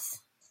all on us.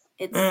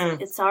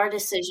 It's our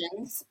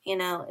decisions,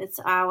 it's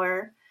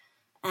our,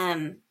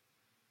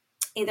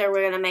 either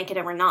we're going to make it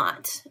or we're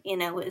not,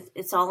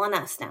 it's all on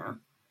us now.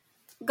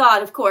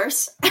 God, of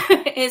course,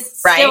 is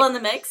still in the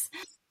mix.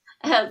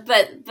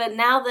 But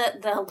now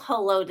that the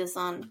whole load is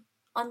on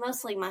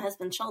mostly my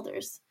husband's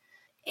shoulders.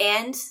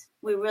 And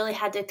we really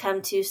had to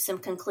come to some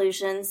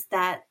conclusions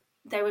that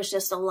there was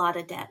just a lot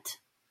of debt.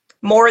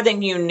 More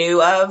than you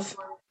knew of?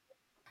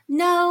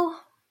 No,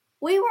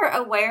 we were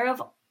aware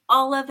of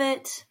all of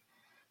it.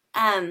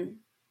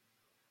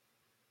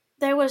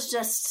 There was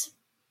just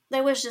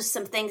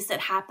some things that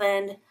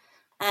happened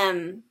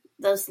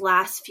those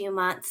last few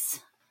months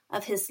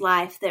of his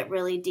life that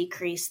really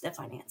decreased the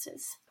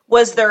finances.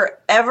 Was there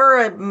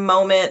ever a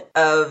moment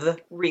of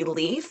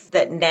relief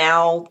that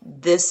now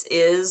this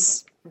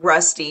is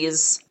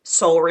Rusty's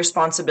sole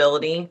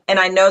responsibility? And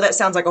I know that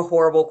sounds like a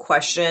horrible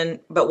question,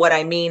 but what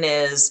I mean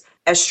is,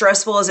 as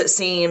stressful as it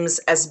seems,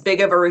 as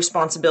big of a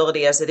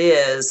responsibility as it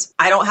is,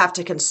 I don't have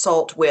to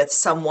consult with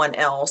someone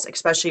else,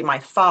 especially my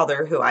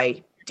father, who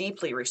I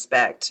deeply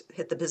respect,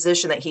 hit the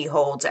position that he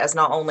holds as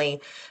not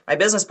only my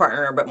business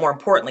partner, but more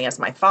importantly, as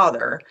my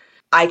father.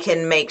 I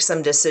can make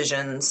some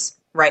decisions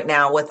right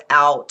now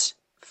without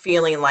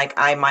feeling like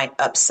I might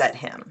upset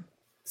him.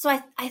 So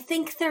I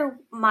think there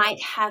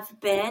might have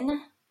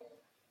been,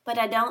 but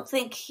I don't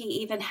think he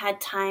even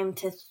had time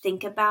to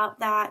think about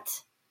that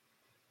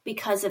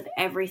because of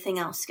everything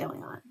else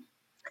going on.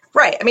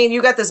 Right. I mean,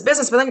 you got this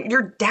business, but then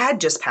your dad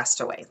just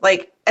passed away.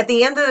 Like, at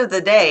the end of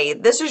the day,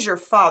 this is your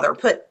father.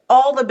 Put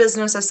all the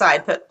business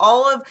aside. Put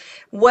all of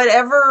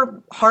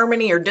whatever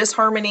harmony or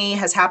disharmony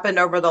has happened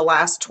over the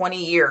last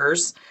 20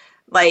 years.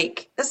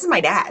 Like, this is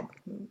my dad.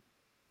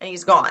 And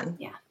he's gone.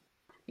 Yeah.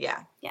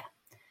 Yeah. Yeah.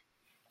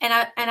 And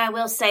I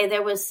will say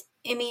there was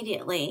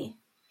immediately,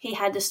 he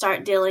had to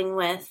start dealing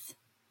with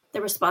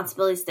the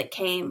responsibilities that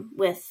came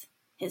with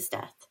his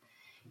death.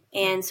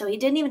 And so he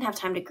didn't even have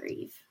time to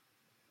grieve.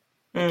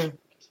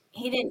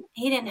 He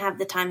didn't have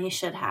the time he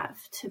should have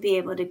to be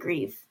able to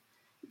grieve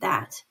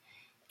that.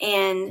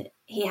 And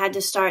he had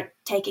to start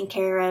taking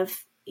care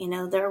of,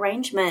 the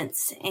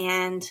arrangements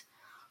and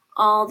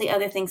all the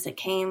other things that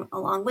came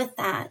along with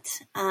that.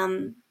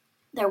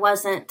 There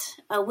wasn't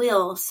a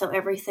will, so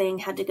everything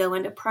had to go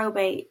into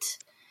probate.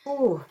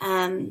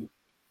 And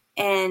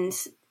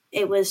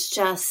it was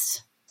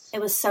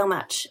so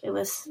much. There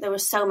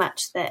was so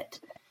much that,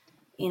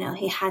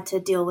 he had to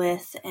deal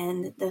with,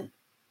 and the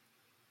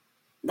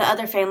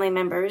other family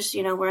members,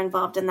 were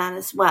involved in that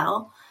as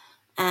well.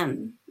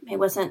 It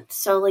wasn't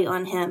solely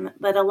on him,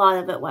 but a lot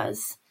of it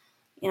was,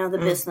 the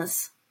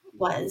business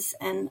was,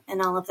 and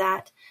all of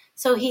that.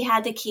 So he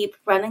had to keep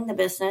running the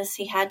business.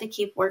 He had to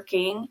keep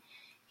working.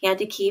 He had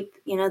to keep,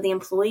 the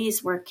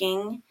employees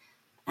working,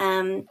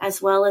 as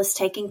well as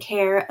taking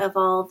care of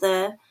all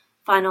the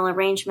final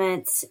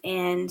arrangements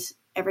and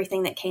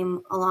everything that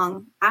came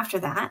along after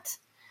that.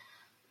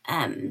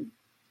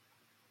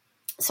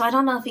 So I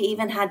don't know if he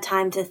even had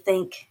time to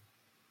think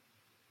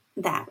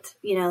that,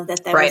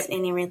 that there was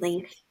any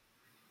relief.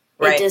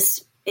 Right.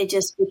 It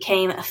just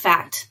became a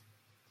fact.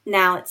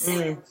 Now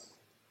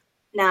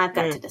now I've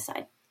got to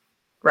decide.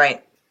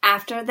 Right.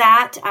 After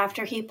that,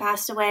 after he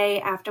passed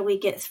away, after we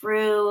get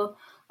through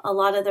a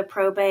lot of the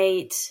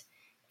probate,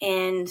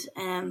 and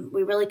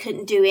we really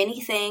couldn't do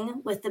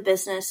anything with the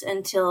business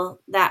until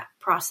that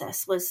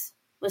process was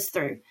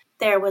through.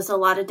 There was a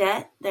lot of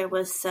debt. There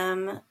was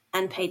some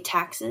unpaid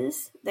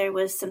taxes. There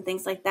was some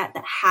things like that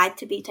had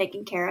to be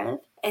taken care of.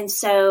 And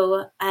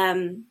so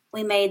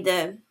we made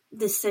the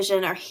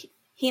decision, or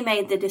he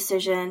made the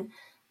decision,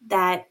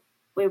 that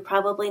we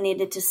probably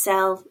needed to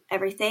sell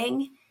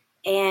everything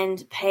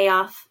and pay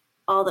off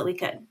all that we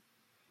could.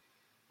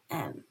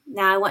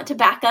 Now I want to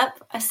back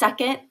up a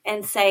second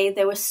and say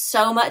there was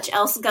so much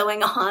else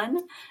going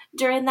on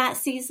during that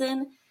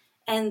season,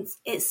 and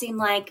it seemed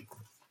like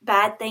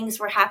bad things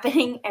were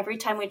happening every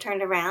time we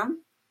turned around.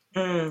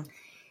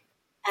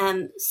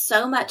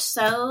 So much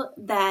so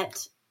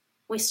that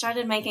we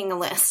started making a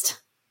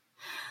list.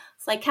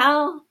 It's like,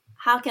 how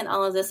how can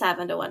all of this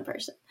happen to one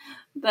person?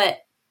 But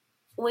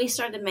we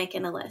started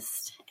making a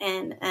list,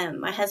 and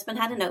my husband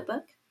had a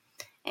notebook,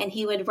 and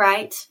he would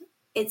write,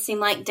 it seemed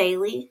like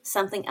daily,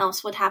 something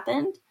else would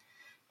happen.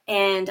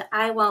 And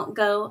I won't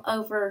go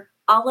over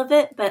all of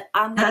it, but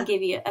I'm going to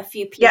give you a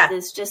few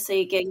pieces just so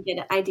you can get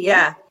an idea.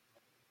 Yeah.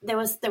 There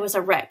was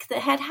a wreck that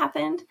had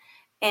happened.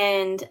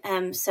 And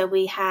so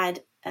we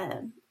had,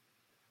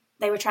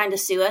 they were trying to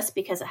sue us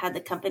because it had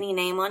the company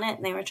name on it,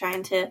 and they were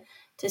trying to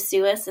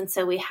sue us. And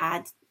so we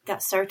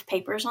got served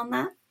papers on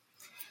that.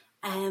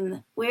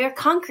 We're a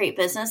concrete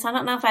business. I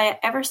don't know if I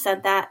ever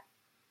said that.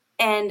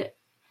 And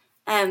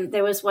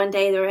there was one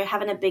day they were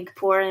having a big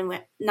pour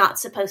and not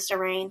supposed to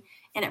rain,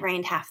 and it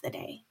rained half the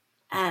day.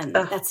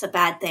 That's a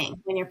bad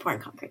thing when you're pouring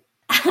concrete.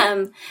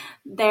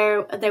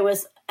 There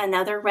was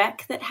another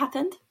wreck that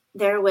happened.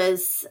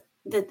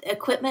 The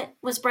equipment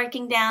was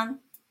breaking down.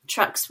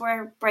 Trucks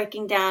were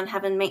breaking down,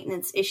 having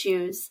maintenance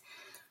issues.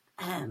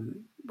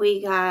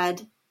 We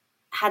had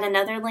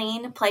another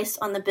lien placed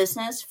on the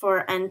business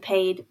for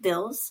unpaid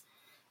bills.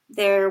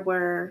 There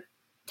were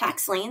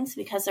tax liens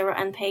because there were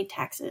unpaid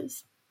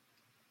taxes.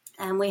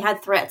 We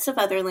had threats of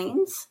other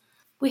liens.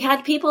 We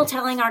had people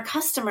telling our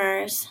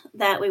customers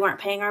that we weren't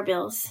paying our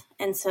bills.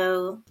 And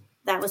so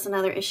that was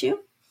another issue.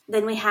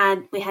 Then we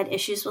had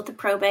issues with the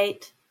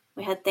probate.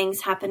 We had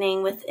things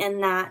happening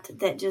within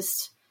that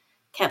just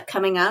kept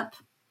coming up.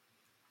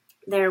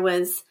 There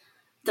was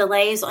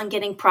delays on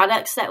getting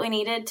products that we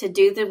needed to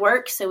do the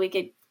work so we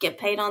could get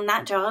paid on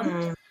that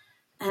job.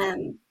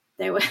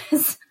 There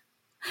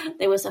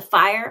was a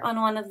fire on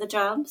one of the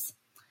jobs.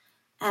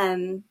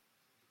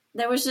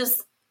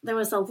 There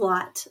was a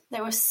lot.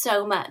 There was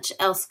so much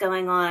else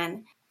going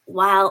on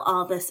while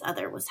all this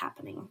other was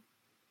happening.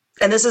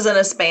 And this is in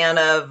a span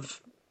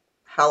of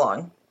how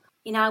long?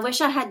 I wish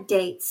I had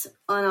dates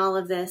on all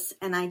of this,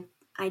 and I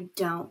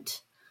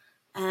don't.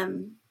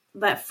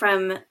 But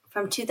from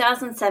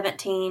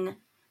 2017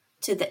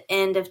 to the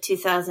end of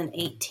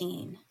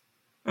 2018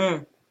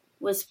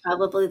 was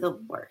probably the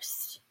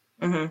worst.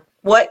 Mm-hmm.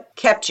 What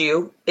kept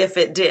you, if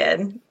it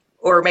did,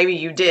 or maybe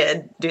you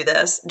did do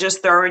this,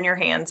 just throwing your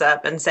hands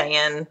up and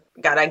saying,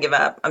 God, I give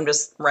up. I'm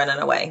just running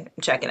away.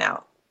 I'm checking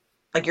out.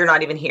 Like, you're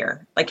not even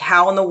here. Like,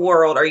 how in the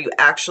world are you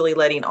actually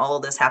letting all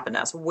of this happen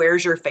to us?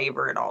 Where's your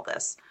favor in all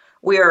this?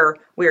 We are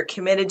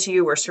committed to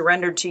you. We're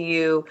surrendered to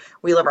you.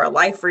 We live our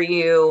life for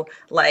you.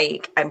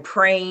 Like, I'm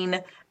praying.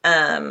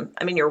 I'm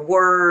in your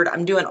word.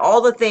 I'm doing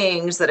all the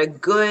things that a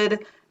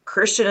good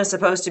Christian is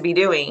supposed to be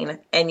doing.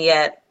 And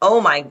yet, oh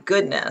my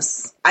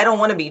goodness, I don't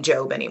want to be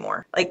Job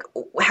anymore. Like,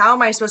 how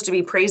am I supposed to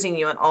be praising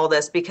you in all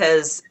this?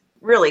 Because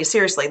really,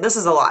 seriously, this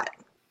is a lot.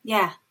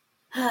 Yeah,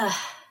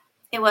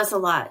 it was a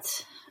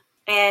lot.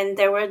 And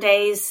there were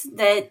days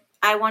that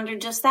I wondered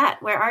just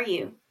that. Where are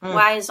you?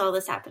 Why is all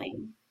this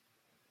happening?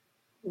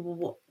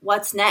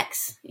 What's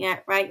next? Yeah,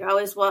 right. You're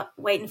always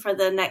waiting for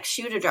the next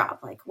shoe to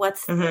drop. Like,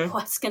 what's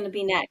going to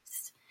be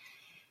next?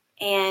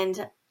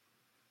 And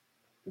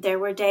there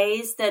were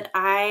days that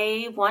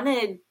I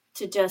wanted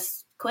to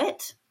just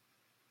quit.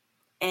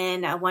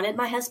 And I wanted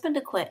my husband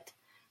to quit.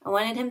 I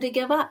wanted him to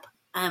give up.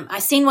 I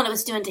seen what it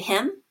was doing to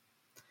him.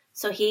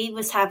 So he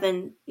was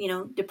having,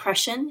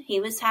 depression. He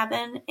was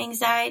having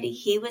anxiety.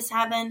 He was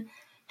having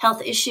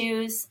health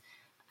issues.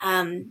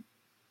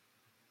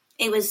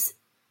 It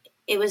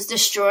was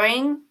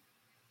destroying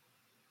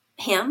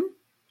him,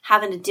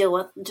 having to deal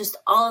with just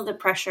all of the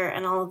pressure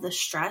and all of the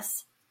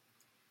stress.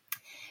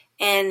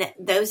 And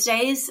those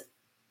days,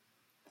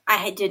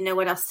 I didn't know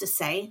what else to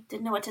say.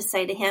 Didn't know what to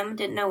say to him.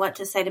 Didn't know what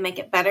to say to make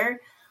it better.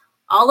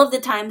 All of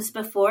the times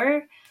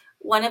before,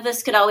 one of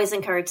us could always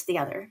encourage the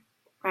other.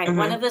 Right. Mm-hmm.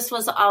 One of us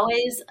was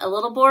always a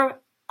little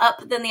more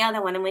up than the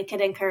other one, and we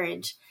could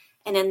encourage.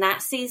 And in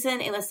that season,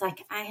 it was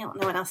like, I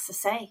don't know what else to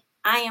say.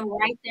 I am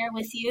right there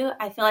with you.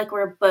 I feel like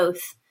we're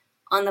both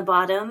on the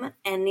bottom,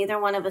 and neither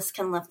one of us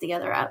can lift the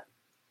other up.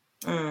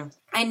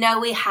 I know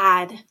we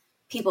had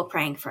people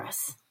praying for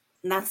us,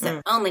 and that's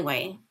the only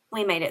way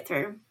we made it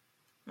through.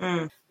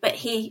 But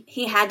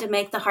he had to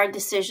make the hard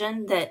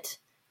decision that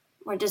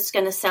we're just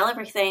going to sell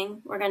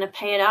everything. We're going to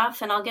pay it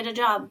off, and I'll get a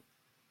job.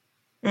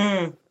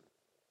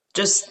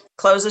 Just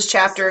close this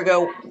chapter,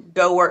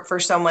 go work for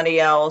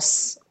somebody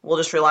else. We'll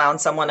just rely on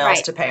someone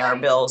else to pay our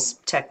bills,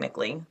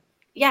 technically.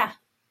 Yeah.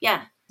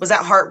 Was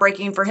that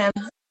heartbreaking for him?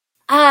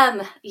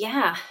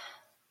 Yeah.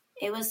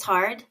 It was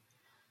hard.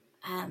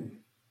 And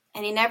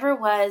he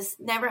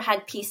never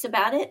had peace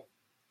about it.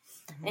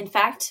 In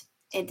fact,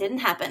 it didn't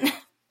happen.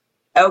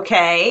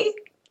 Okay.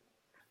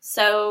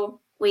 So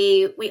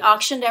we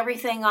auctioned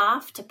everything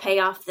off to pay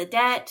off the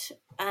debt.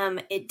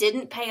 It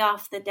didn't pay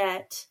off the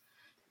debt.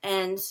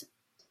 And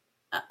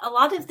a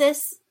lot of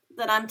this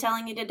that I'm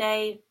telling you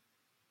today,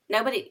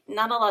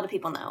 not a lot of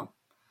people know.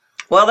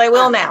 Well, they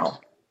will now.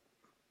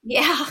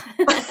 Yeah.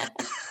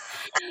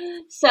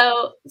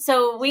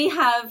 So we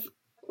have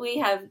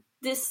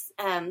this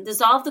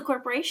dissolved the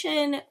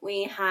corporation.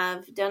 We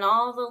have done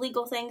all the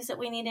legal things that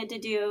we needed to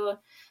do.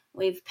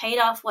 We've paid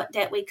off what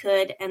debt we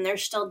could, and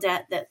there's still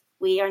debt that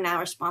we are now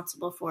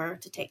responsible for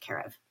to take care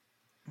of.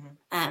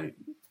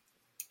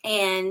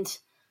 And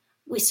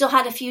we still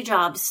had a few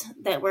jobs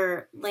that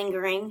were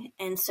lingering.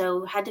 And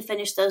so had to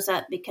finish those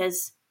up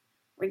because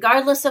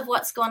regardless of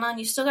what's going on,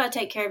 you still got to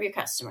take care of your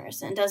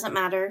customers. And it doesn't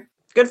matter.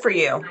 Good for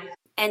you.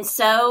 And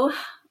so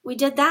we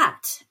did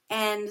that.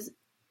 And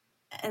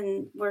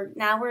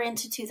we're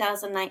into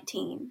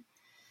 2019.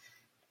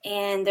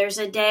 And there's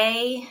a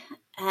day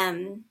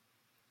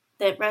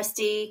that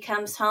Rusty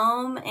comes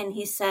home and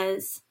he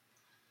says,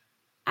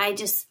 I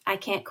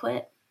can't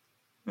quit.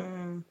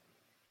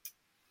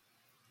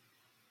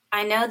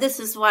 I know this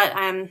is what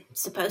I'm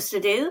supposed to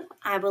do.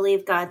 I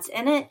believe God's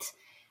in it.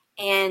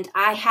 And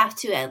I have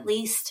to at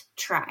least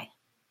try.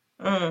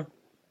 And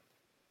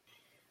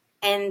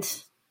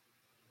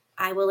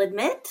I will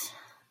admit,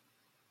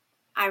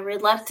 I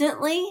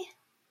reluctantly,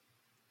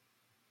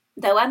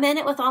 though I meant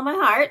it with all my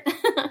heart,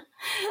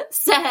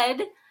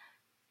 said,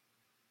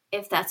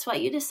 if that's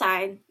what you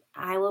decide,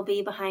 I will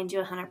be behind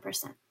you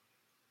 100%.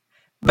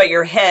 But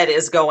your head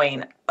is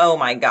going, oh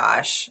my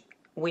gosh,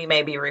 we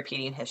may be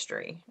repeating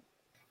history.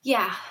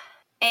 Yeah.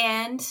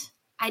 And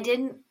I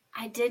didn't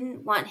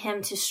want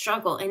him to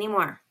struggle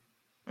anymore.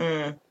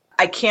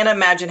 I can't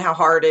imagine how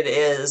hard it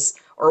is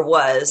or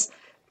was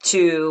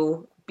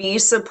to be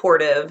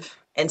supportive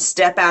and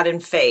step out in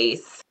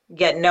faith,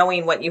 yet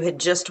knowing what you had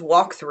just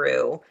walked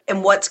through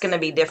and what's going to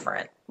be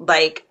different.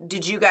 Like,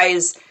 did you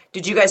guys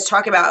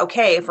talk about,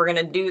 okay, if we're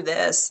going to do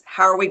this,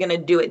 how are we going to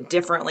do it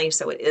differently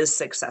so it is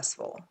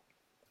successful?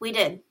 We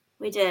did.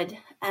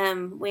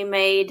 We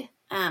made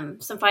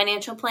some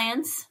financial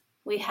plans.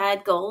 We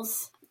had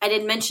goals. I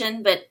didn't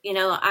mention, but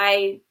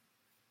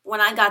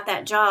when I got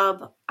that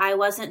job, I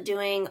wasn't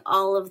doing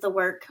all of the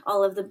work,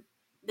 all of the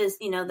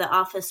the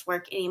office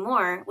work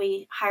anymore.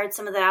 We hired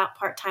some of that out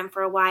part-time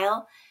for a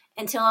while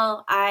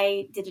until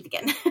I did it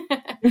again. So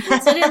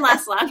it didn't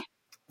last long.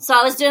 So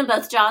I was doing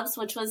both jobs,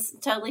 which was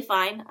totally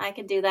fine. I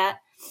could do that.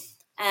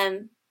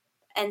 And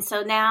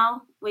so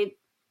now we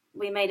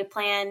made a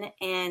plan,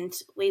 and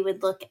we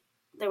would look,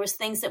 there was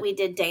things that we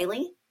did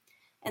daily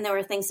and there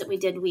were things that we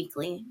did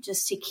weekly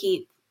just to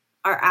keep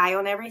our eye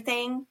on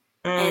everything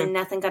and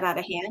nothing got out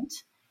of hand.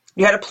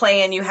 You had a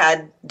plan, you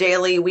had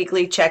daily,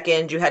 weekly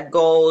check-ins, you had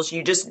goals,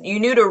 you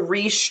knew to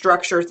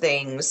restructure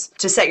things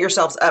to set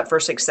yourselves up for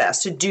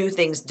success, to do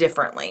things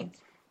differently.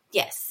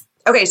 Yes.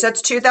 Okay, so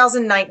that's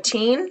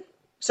 2019.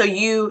 So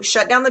you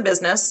shut down the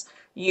business,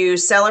 you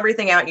sell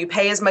everything out, you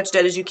pay as much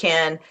debt as you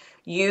can,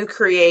 you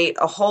create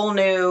a whole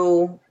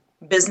new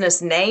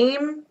business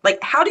name. Like,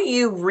 how do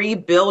you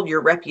rebuild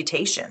your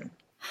reputation?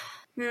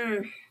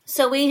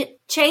 So we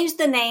changed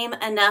the name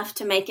enough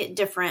to make it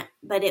different,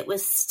 but it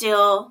was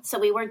still, so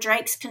we were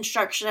Drake's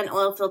Construction and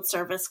Oilfield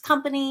Service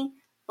Company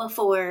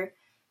before,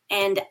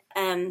 and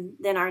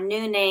then our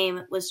new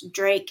name was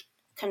Drake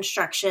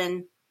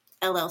Construction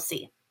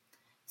LLC.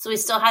 So we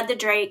still had the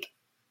Drake.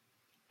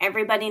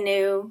 Everybody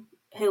knew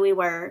who we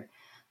were.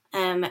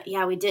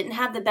 We didn't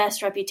have the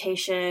best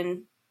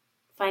reputation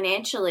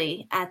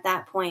financially at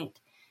that point,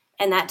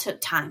 and that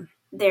took time.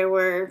 There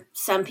were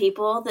some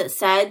people that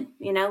said,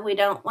 we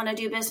don't want to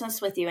do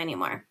business with you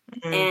anymore.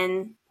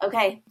 And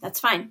okay, that's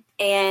fine.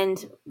 And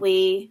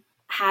we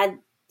had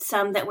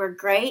some that were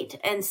great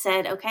and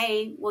said,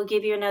 okay, we'll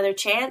give you another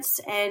chance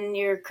and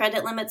your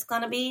credit limit's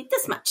going to be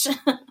this much.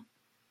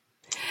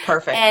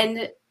 Perfect.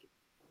 And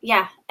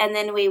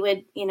then we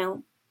would,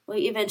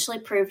 we eventually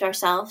proved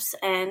ourselves,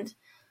 and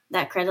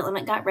that credit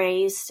limit got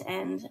raised,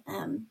 and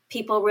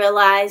people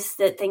realized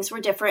that things were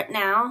different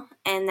now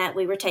and that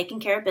we were taking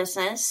care of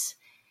business.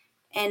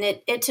 And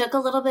it took a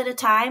little bit of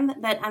time,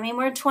 but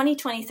we're in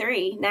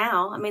 2023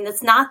 now.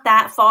 It's not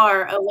that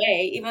far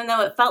away, even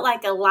though it felt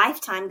like a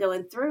lifetime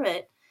going through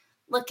it.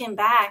 Looking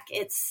back,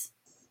 it's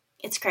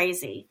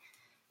crazy.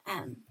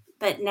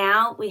 But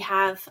now we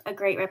have a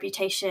great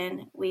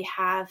reputation. We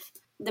have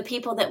the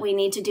people that we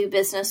need to do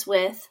business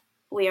with,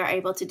 we are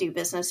able to do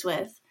business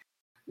with.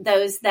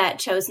 Those that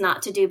chose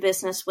not to do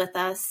business with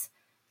us,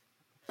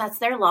 that's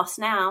their loss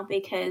now,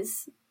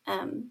 because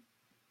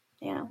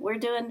we're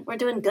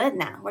doing good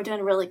now. We're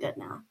doing really good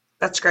now.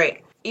 That's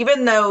great.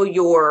 Even though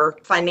your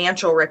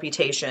financial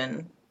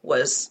reputation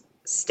was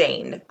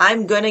stained,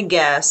 I'm going to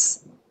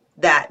guess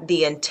that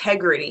the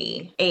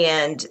integrity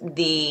and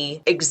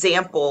the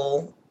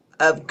example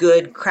of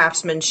good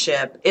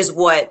craftsmanship is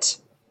what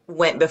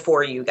went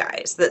before you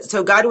guys.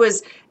 So God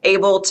was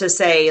able to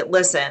say,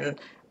 listen,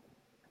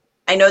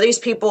 I know these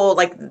people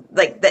like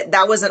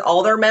that wasn't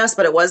all their mess,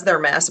 but it was their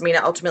mess.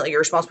 Ultimately you're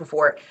responsible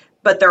for it,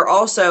 but they're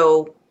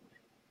also,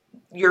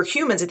 you're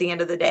humans at the end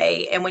of the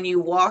day. And when you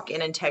walk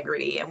in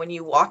integrity and when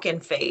you walk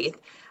in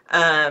faith,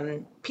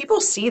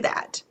 people see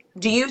that.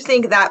 Do you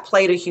think that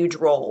played a huge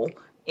role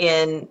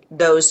in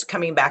those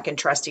coming back and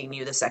trusting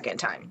you the second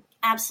time?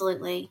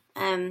 Absolutely.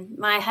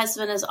 My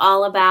husband is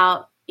all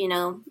about,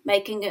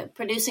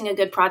 producing a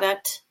good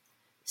product,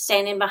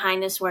 standing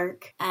behind his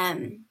work,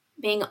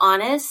 being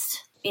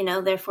honest,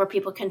 therefore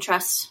people can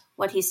trust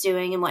what he's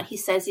doing and what he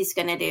says he's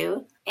going to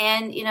do.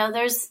 And,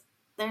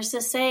 there's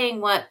this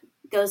saying, what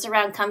goes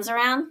around comes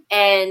around.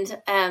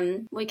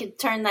 And we could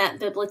turn that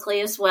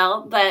biblically as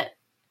well. But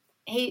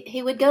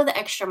he would go the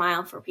extra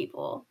mile for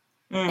people.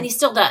 And he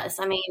still does.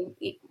 I mean,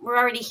 we're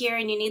already here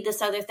and you need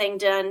this other thing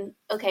done.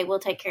 Okay, we'll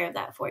take care of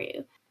that for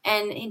you.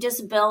 And he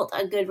just built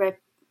a good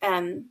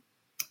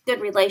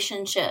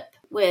relationship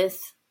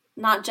with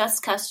not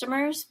just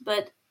customers,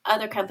 but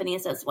other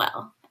companies as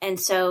well. And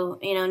so,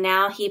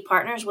 now he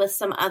partners with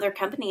some other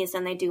companies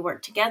and they do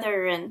work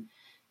together,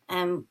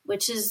 and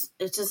which is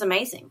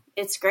amazing.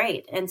 It's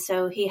great. And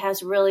so he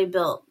has really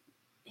built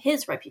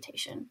his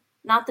reputation.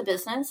 Not the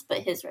business, but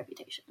his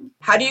reputation.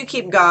 How do you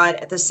keep God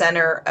at the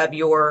center of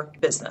your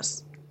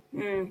business?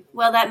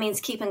 Well, that means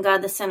keeping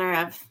God the center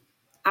of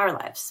our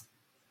lives.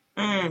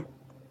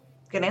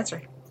 Good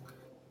answer.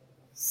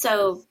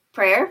 So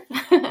prayer,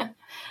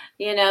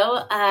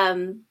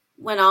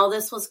 when all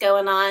this was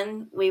going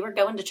on, we were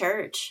going to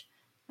church.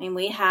 I mean,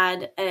 we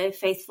had a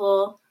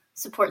faithful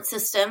support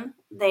system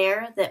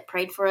there that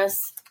prayed for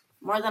us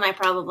more than I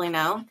probably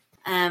know.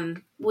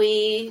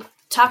 We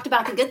talked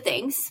about the good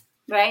things,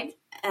 right?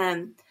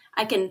 I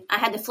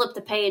had to flip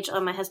the page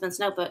on my husband's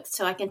notebook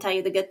so I can tell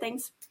you the good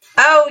things.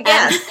 Oh,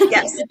 yes,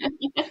 yes.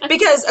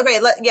 Because, okay,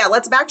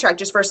 let's backtrack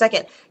just for a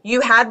second. You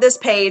had this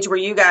page where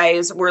you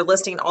guys were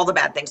listing all the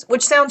bad things,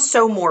 which sounds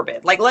so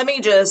morbid. Like, let me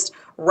just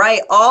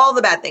write all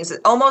the bad things.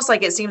 It's almost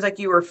like it seems like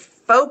you were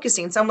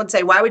focusing. Some would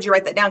say, why would you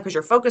write that down? Because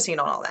you're focusing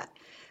on all that.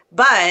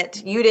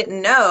 But you didn't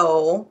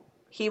know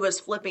he was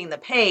flipping the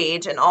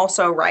page and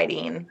also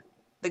writing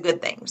the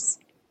good things.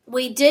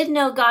 We did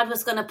know God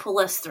was going to pull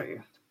us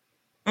through.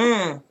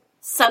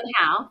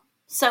 Somehow,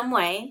 some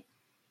way.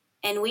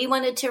 And we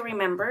wanted to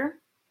remember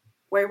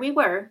where we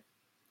were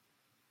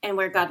and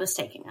where God was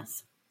taking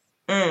us.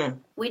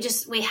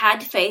 We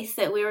had faith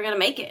that we were going to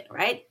make it,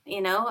 right?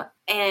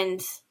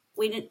 And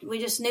we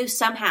just knew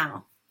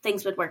somehow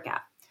things would work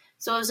out.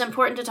 So it was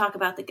important to talk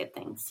about the good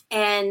things.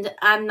 And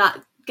I'm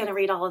not going to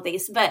read all of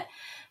these, but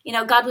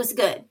God was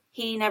good.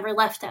 He never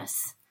left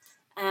us.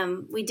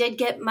 We did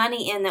get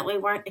money in that we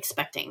weren't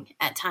expecting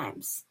at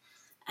times.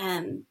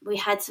 We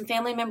had some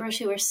family members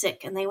who were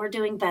sick and they were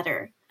doing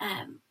better.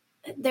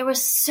 There were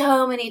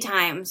so many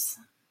times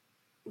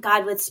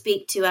God would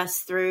speak to us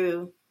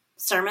through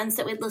sermons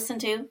that we'd listen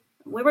to.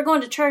 We were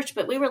going to church,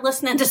 but we were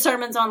listening to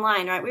sermons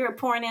online, right? We were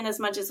pouring in as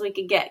much as we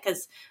could get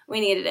because we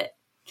needed it.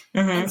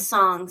 And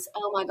songs.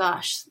 Oh my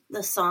gosh,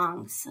 the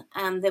songs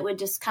that would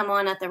just come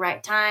on at the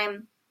right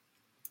time.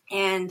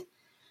 And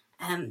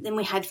then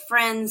we had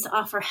friends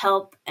offer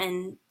help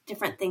and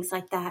different things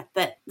like that.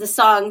 But the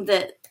song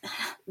that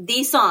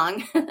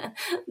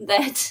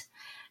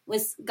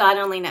was God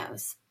Only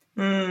Knows.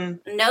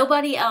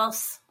 Nobody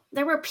else.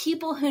 There were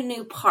people who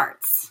knew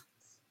parts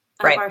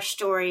of our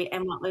story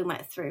and what we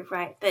went through,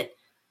 right? But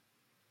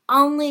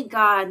only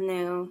God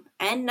knew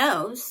and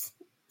knows,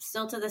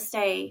 still to this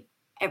day,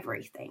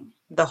 everything.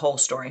 The whole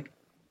story.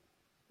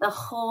 The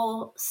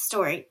whole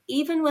story.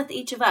 Even with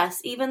each of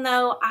us, even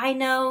though I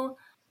know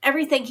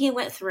everything he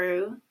went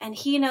through and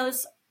he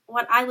knows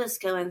what I was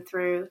going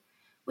through,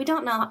 we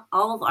don't know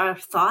all of our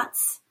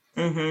thoughts,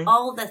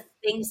 all the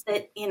things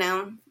that,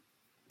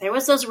 there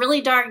was those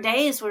really dark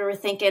days where we're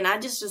thinking, I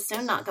just as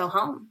soon not go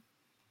home.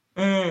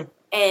 And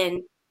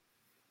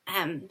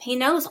he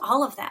knows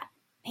all of that.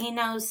 He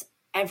knows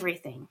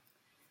everything.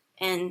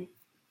 And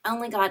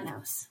only God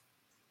knows.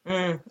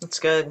 That's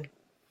good.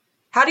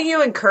 How do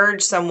you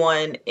encourage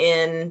someone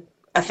in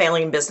a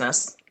failing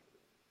business,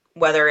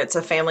 whether it's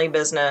a family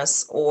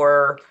business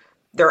or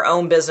their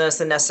own business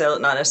and not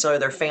necessarily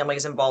their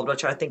families involved,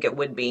 which I think it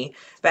would be,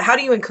 but how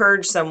do you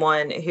encourage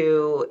someone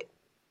who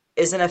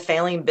is in a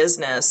failing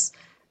business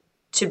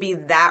to be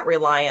that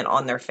reliant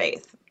on their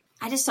faith?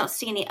 I just don't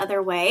see any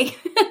other way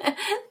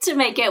to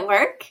make it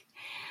work.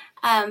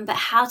 But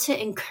how to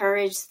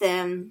encourage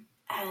them.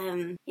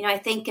 I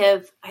think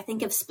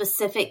of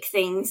specific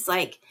things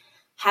like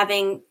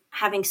having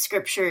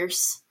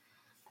scriptures.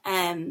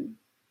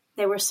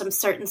 There were some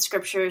certain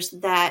scriptures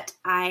that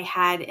I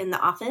had in the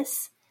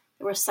office.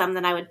 There were some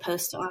that I would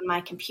post on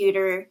my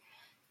computer.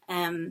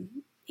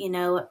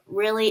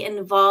 Really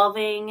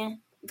involving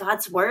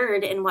God's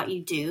word in what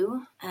you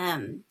do.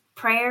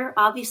 Prayer,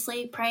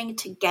 obviously, praying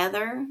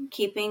together,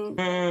 keeping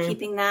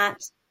that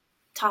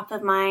top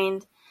of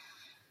mind.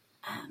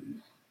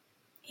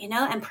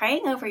 And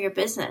praying over your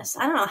business.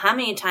 I don't know how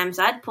many times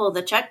I'd pull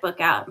the checkbook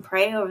out and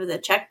pray over the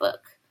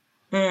checkbook.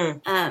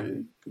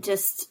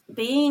 Just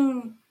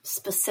being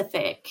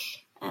specific.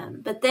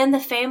 But then the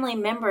family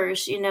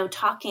members,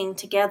 talking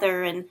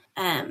together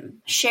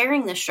and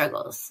sharing the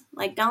struggles.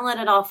 Like, don't let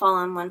it all fall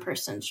on one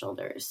person's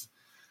shoulders.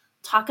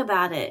 Talk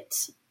about it.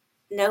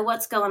 Know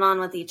what's going on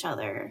with each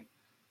other.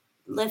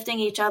 Lifting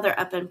each other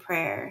up in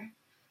prayer.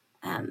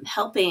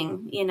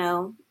 Helping,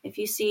 if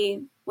you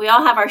see, we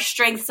all have our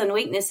strengths and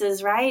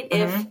weaknesses, right?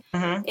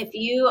 If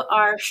you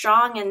are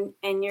strong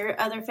and your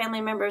other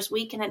family members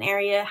weak in an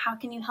area, how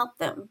can you help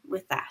them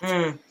with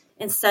that?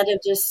 Instead of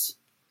just,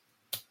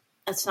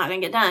 it's not going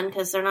to get done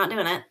because they're not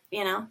doing it,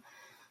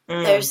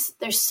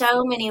 There's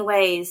so many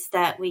ways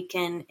that we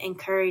can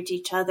encourage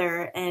each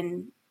other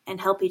and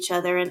help each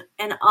other.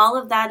 And all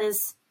of that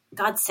is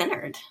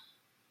God-centered.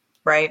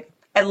 Right.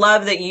 I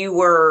love that you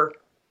were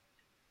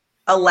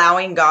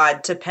allowing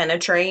God to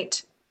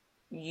penetrate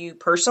you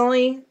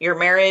personally, your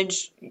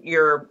marriage,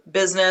 your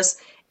business,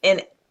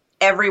 in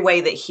every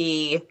way that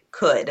he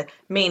could.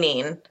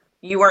 Meaning,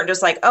 you weren't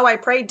just like, oh, I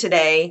prayed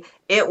today.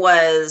 It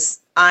was,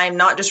 I'm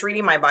not just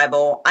reading my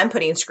Bible, I'm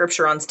putting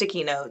scripture on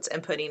sticky notes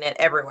and putting it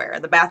everywhere,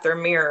 the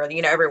bathroom mirror,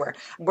 everywhere.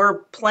 We're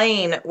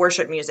playing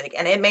worship music,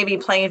 and it may be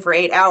playing for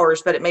 8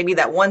 hours, but it may be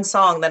that one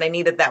song that I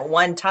needed that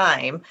one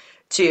time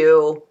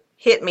to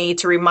hit me,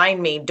 to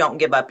remind me, don't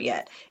give up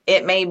yet.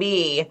 It may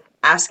be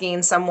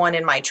asking someone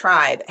in my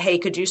tribe, hey,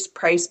 could you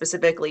pray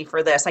specifically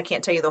for this? I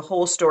can't tell you the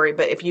whole story,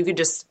 but if you could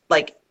just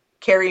like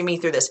carry me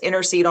through this,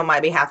 intercede on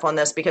my behalf on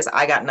this, because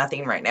I got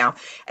nothing right now.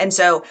 And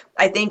so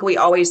I think we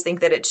always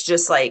think that it's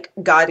just like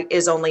God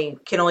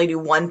can only do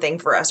one thing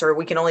for us, or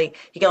he can only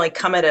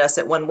come at us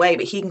at one way,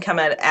 but he can come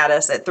at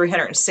us at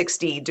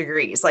 360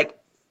 degrees. Like,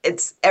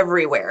 it's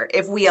everywhere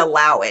if we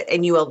allow it.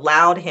 And you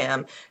allowed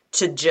him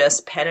to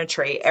just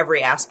penetrate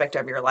every aspect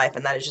of your life.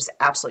 And that is just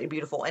absolutely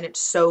beautiful. And it's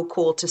so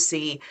cool to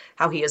see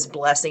how he is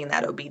blessing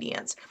that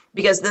obedience,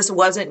 because this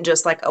wasn't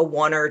just like a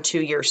 1 or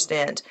 2 year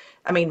stint.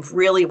 I mean,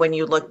 really, when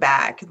you look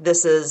back,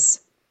 this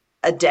is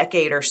a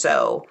decade or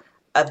so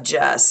of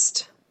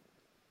just,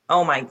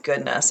 oh my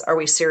goodness, are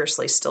we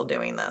seriously still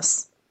doing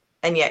this?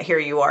 And yet here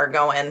you are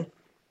going,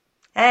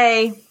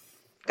 hey,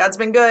 God's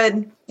been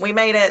good. We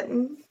made it.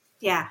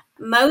 Yeah.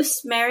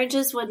 Most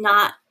marriages would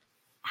not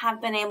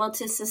have been able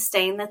to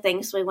sustain the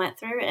things we went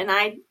through. And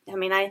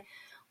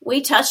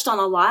we touched on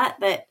a lot,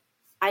 but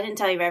I didn't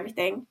tell you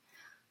everything.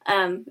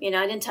 I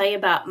didn't tell you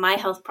about my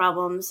health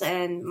problems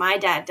and my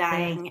dad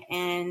dying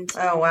and,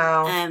 oh,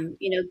 wow.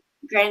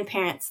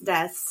 Grandparents'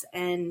 deaths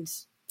and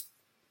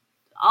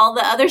all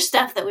the other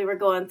stuff that we were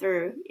going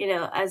through,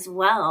 as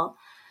well.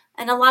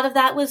 And a lot of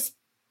that was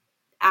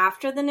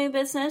after the new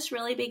business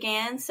really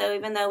began. So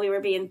even though we were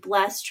being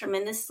blessed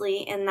tremendously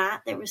in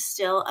that, there was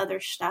still other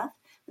stuff.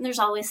 And there's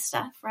always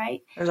stuff,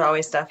 right? There's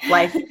always stuff.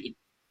 Life.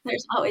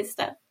 There's always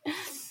stuff.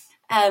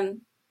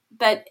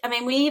 But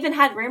we even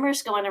had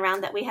rumors going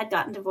around that we had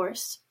gotten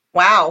divorced.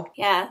 Wow.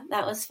 Yeah,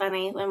 that was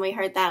funny when we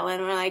heard that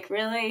one. We're like,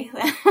 really?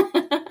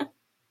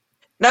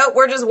 No,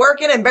 we're just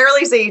working and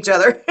barely see each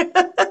other.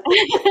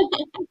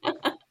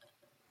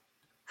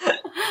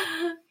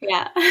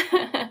 Yeah.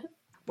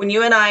 When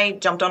you and I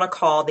jumped on a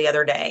call the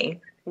other day,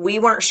 we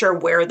weren't sure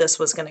where this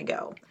was going to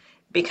go,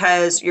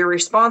 because your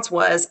response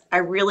was, I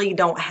really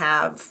don't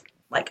have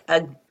like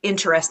an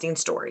interesting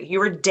story. You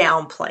were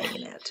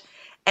downplaying it.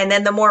 And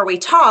then the more we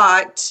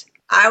talked,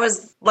 I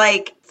was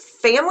like,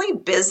 family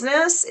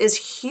business is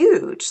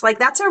huge. Like,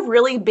 that's a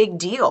really big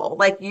deal.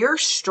 Like, your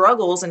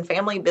struggles in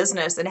family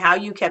business and how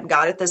you kept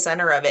God at the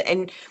center of it.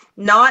 And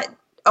not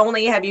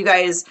only have you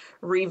guys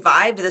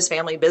revived this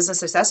family business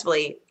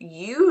successfully,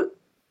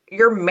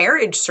 your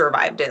marriage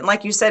survived it. And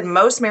like you said,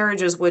 most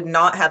marriages would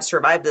not have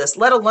survived this,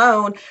 let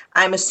alone,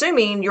 I'm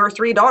assuming your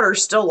 3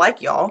 daughters still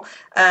like y'all.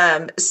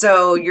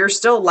 So you're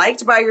still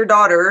liked by your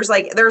daughters.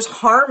 Like, there's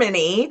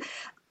harmony.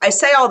 I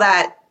say all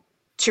that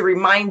to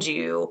remind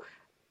you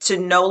to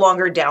no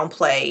longer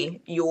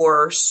downplay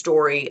your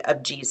story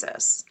of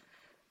Jesus.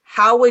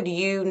 How would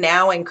you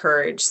now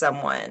encourage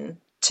someone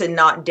to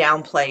not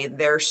downplay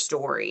their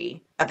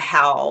story of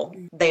how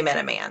they met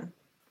a man?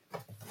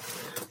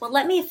 Well,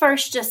 let me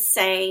first just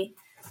say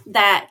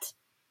that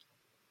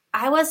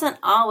I wasn't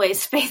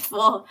always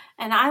faithful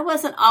and I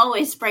wasn't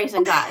always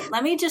praising God.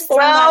 Let me just throw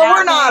that out.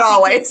 We're not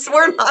always.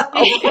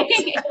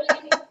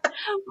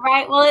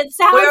 Right. Well, it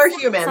sounds, we are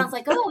human. Sounds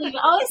like, oh, you've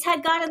always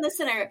had God in the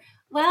center.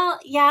 Well,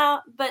 yeah,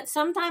 but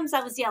sometimes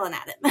I was yelling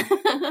at him.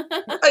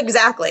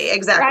 Exactly.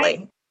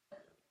 Right?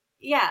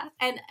 Yeah.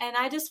 And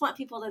I just want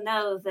people to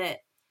know that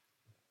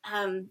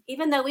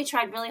even though we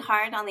tried really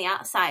hard on the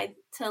outside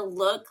to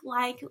look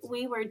like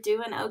we were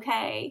doing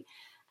okay,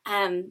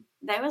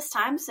 there was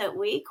times that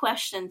we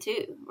questioned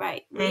too,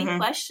 right? We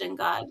questioned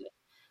God.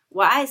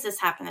 Why is this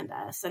happening to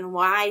us? And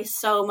why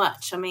so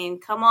much? I mean,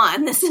 come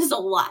on, this is a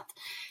lot.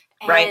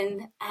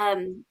 And,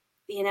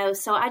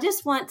 so I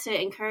just want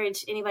to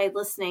encourage anybody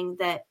listening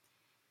that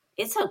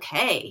it's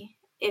okay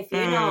if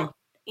you don't,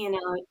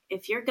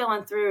 if you're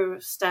going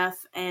through stuff,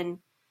 and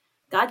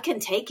God can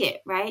take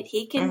it, right?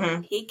 He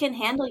can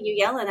handle you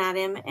yelling at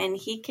him, and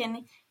he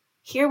can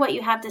hear what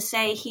you have to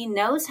say. He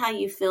knows how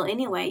you feel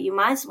anyway. You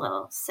might as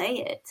well say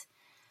it.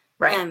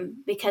 Right.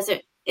 Because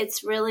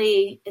it's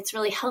really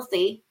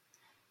healthy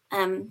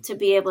to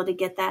be able to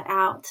get that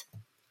out.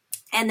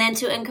 And then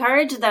to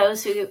encourage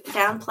those who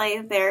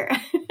downplay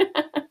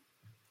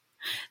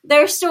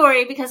their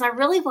story, because I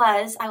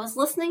was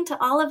listening to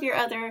all of your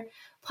other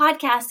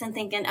podcasts and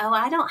thinking, oh,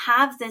 I don't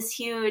have this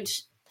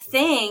huge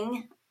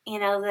thing,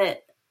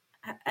 that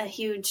a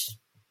huge,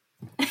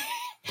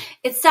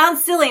 it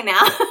sounds silly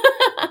now.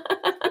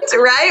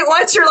 Right?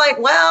 Once you're like,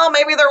 well,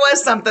 maybe there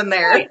was something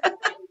there. Right.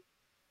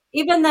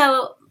 Even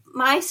though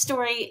my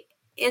story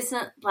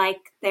isn't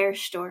like their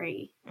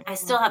story, I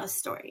still have a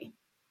story.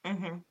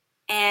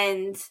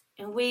 And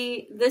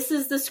this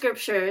is the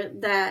scripture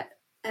that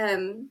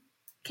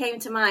came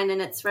to mind,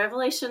 and it's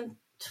Revelation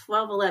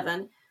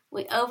 12:11.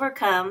 We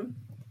overcome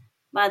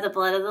by the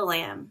blood of the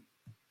Lamb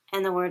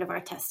and the word of our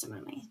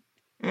testimony.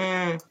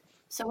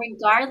 So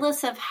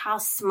regardless of how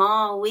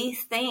small we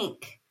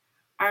think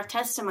our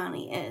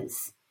testimony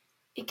is,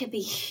 it could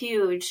be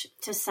huge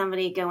to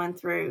somebody going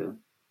through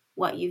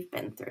what you've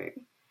been through.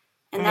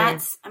 And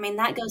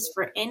that goes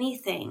for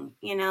anything,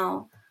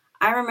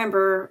 I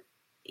remember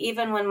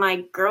even when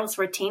my girls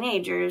were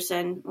teenagers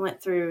and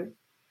went through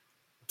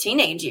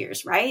teenage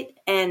years, right?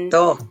 And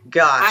oh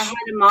gosh, I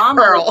had a mom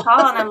on the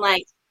call, and I'm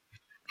like,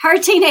 her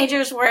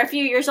teenagers were a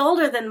few years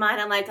older than mine.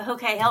 I'm like,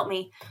 okay, help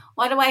me.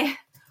 What do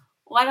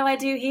I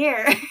do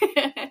here?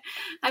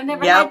 I've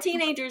never had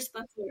teenagers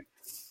before.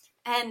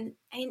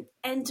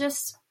 And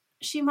just,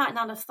 she might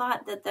not have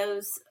thought that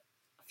those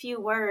few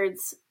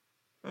words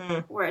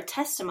were a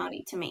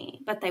testimony to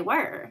me, but they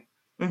were.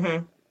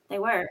 Mm-hmm. They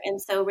were.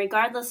 And so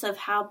regardless of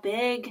how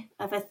big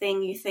of a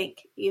thing you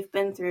think you've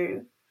been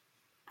through,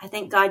 I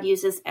think God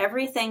uses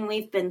everything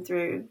we've been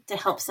through to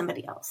help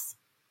somebody else.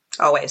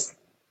 Always.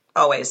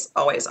 Always,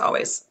 always,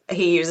 always.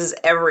 He uses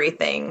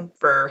everything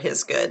for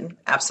his good.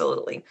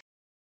 Absolutely.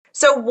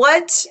 So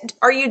what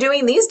are you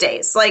doing these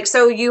days? Like,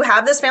 so you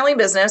have this family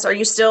business. Are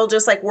you still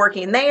just like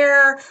working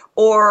there,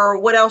 or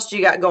what else do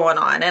you got going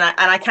on? And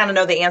I kind of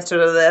know the answer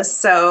to this.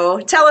 So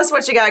tell us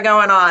what you got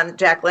going on,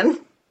 Jacklin.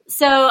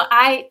 So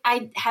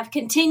I have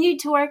continued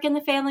to work in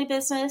the family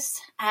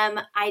business.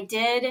 I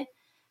did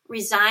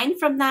resign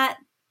from that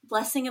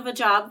blessing of a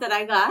job that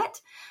I got.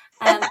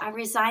 I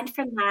resigned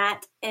from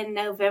that in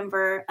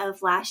November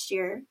of last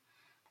year.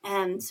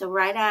 So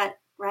right at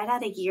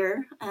a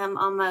year,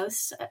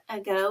 almost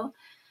ago.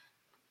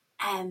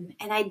 And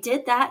I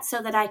did that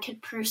so that I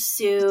could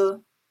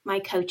pursue my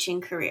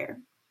coaching career.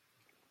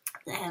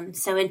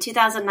 So in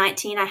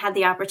 2019, I had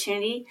the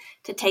opportunity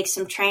to take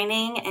some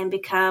training and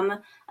become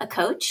a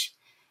coach.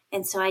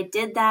 And so I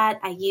did that.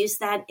 I used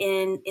that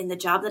in the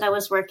job that I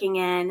was working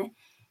in,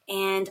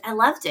 and I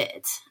loved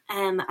it.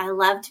 I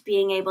loved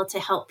being able to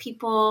help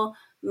people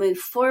move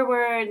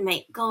forward,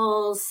 make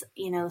goals,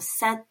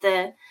 set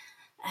the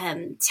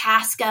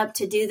task up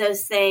to do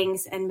those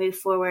things and move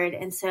forward.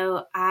 And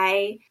so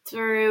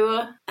through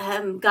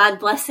God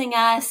blessing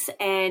us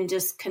and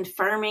just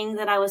confirming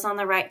that I was on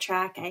the right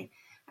track, I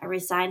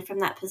resigned from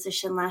that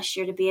position last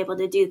year to be able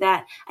to do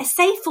that. I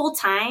say full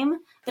time,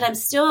 but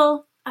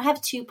I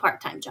have 2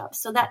 part-time jobs.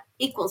 So that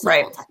equals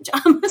a full-time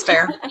job. It's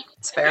fair.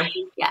 It's fair.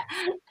 Yeah.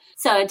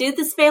 So I do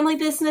this family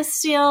business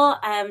still,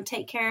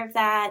 take care of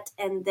that.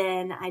 And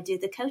then I do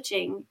the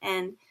coaching,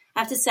 and I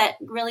have to set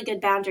really good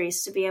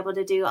boundaries to be able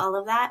to do all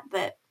of that,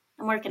 but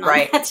I'm working on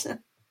that.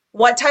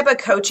 What type of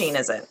coaching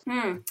is it?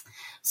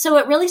 So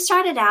it really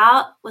started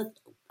out with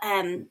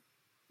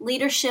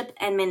leadership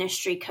and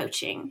ministry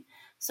coaching.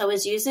 So I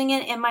was using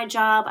it in my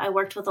job. I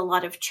worked with a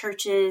lot of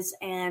churches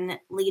and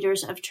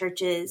leaders of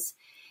churches,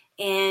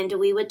 and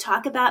we would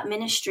talk about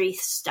ministry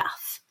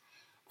stuff.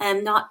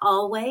 Not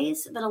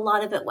always, but a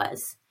lot of it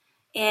was.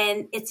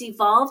 And it's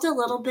evolved a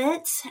little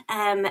bit.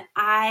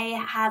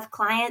 I have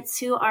clients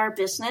who are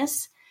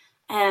business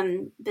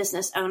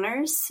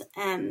owners,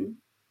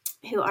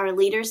 who are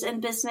leaders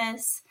in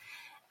business.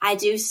 I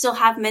do still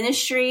have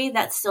ministry.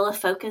 That's still a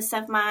focus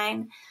of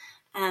mine.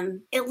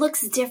 It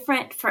looks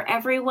different for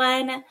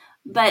everyone,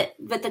 but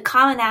the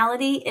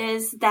commonality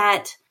is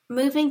that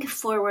moving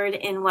forward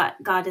in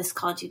what God has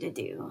called you to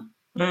do.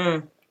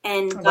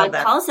 And God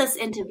calls us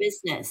into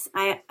business.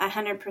 I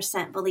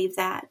 100% believe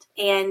that.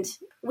 And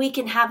we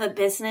can have a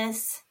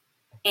business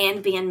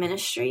and be in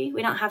ministry.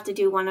 We don't have to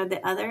do one or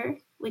the other.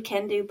 We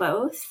can do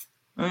both.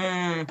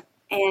 And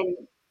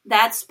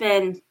that's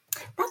been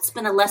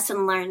a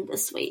lesson learned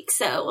this week.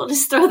 So we'll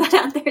just throw that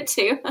out there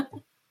too.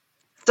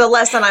 The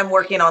lesson I'm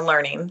working on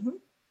learning.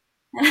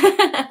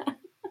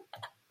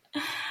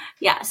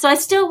 Yeah. So I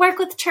still work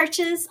with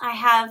churches. I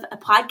have a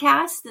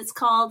podcast that's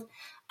called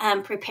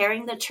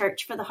Preparing the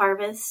Church for the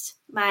Harvest.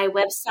 My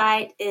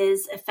website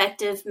is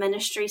Effective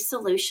Ministry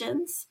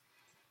Solutions.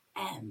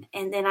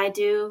 And then I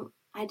do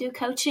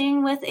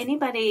coaching with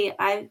anybody.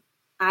 I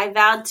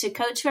vowed to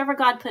coach whoever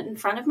God put in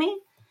front of me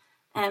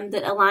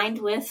that aligned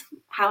with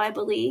how I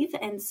believe.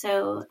 And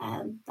so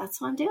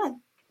that's what I'm doing.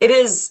 It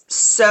is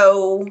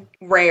so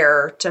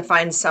rare to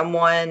find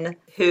someone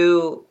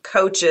who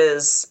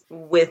coaches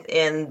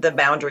within the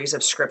boundaries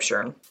of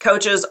Scripture.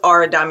 Coaches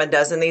are a dime a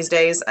dozen these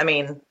days. I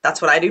mean,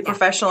 that's what I do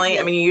professionally.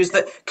 I mean, you use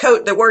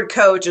the word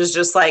coach is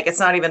just like, it's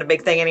not even a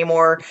big thing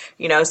anymore.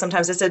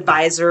 Sometimes it's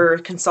advisor,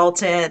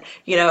 consultant,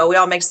 we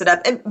all mix it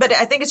up. But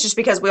I think it's just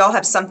because we all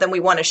have something we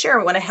want to share.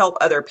 We want to help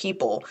other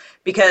people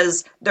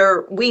because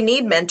we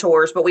need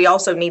mentors, but we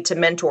also need to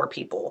mentor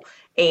people.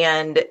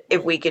 And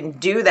if we can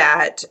do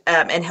that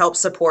and help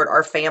support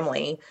our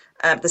family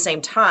at the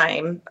same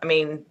time, I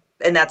mean,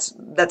 and that's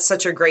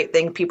such a great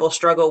thing people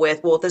struggle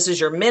with. Well, if this is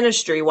your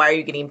ministry, why are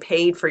you getting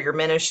paid for your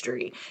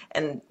ministry?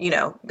 And,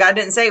 God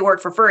didn't say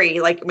work for free.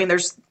 You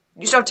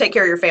still have to take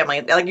care of your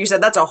family. Like you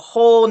said, that's a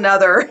whole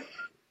nother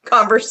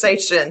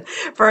conversation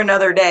for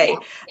another day.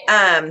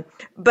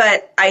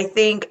 But I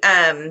think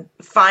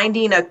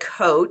finding a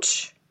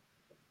coach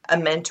a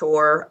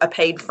mentor, a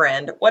paid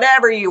friend,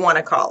 whatever you want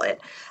to call it,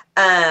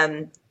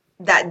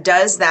 that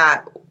does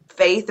that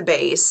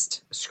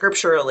faith-based,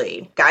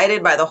 scripturally,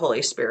 guided by the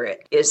Holy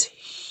Spirit is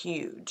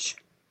huge.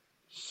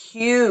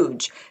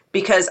 Huge.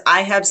 Because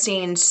I have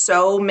seen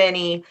so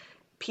many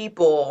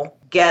people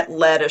get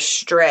led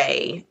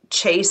astray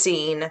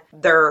chasing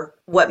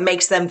what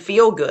makes them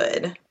feel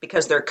good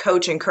because their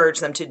coach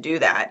encouraged them to do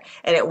that,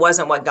 and it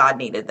wasn't what God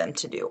needed them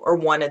to do or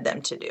wanted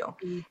them to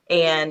do.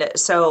 And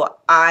so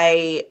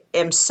I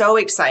am so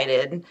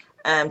excited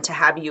to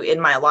have you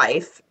in my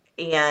life,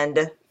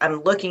 and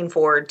I'm looking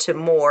forward to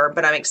more,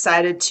 but I'm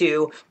excited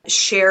to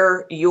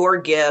share your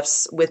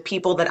gifts with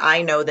people that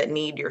I know that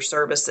need your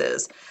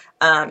services.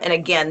 And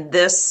again,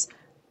 this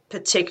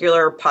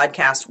particular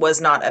podcast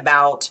was not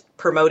about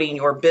promoting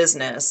your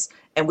business,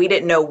 and we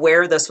didn't know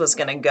where this was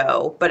going to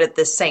go. But at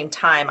the same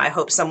time, I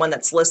hope someone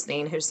that's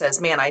listening who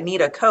says, man, I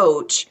need a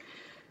coach,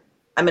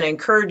 I'm going to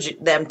encourage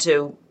them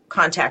to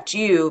contact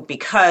you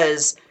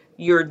because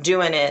you're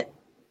doing it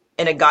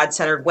in a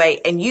God-centered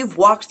way. And you've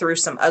walked through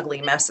some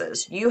ugly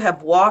messes. You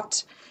have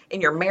walked in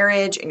your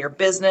marriage, in your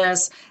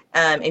business,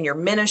 in your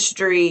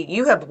ministry.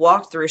 You have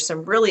walked through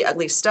some really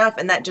ugly stuff.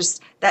 And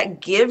that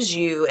gives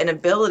you an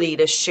ability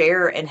to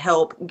share and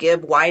help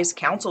give wise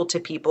counsel to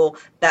people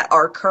that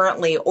are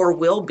currently or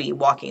will be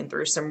walking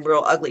through some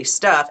real ugly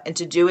stuff, and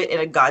to do it in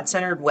a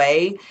God-centered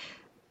way.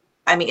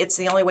 I mean, it's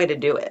the only way to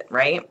do it,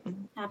 right?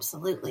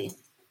 Absolutely.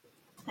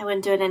 I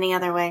wouldn't do it any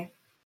other way.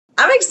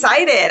 I'm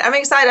excited.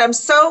 I'm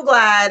so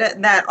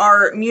glad that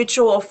our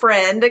mutual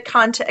friend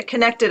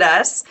connected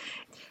us.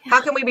 How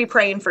can we be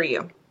praying for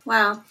you?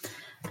 Wow.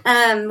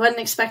 Wasn't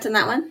expecting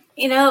that one.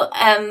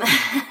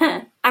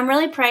 I'm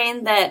really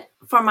praying that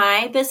for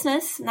my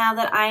business, now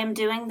that I am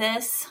doing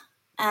this,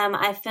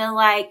 I feel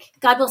like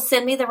God will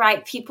send me the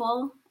right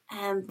people.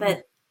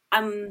 But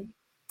I'm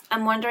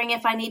wondering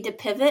if I need to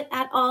pivot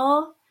at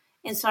all.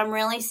 And so I'm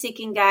really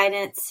seeking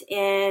guidance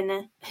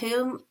in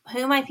who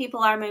my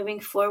people are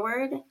moving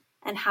forward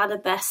and how to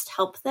best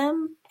help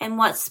them, and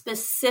what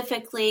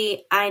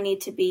specifically I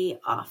need to be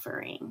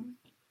offering.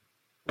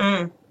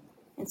 And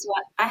so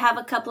I have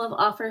a couple of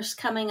offers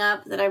coming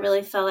up that I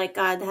really feel like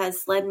God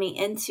has led me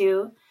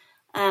into.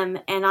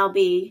 And I'll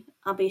be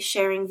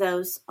sharing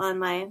those on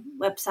my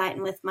website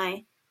and with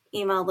my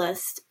email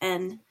list,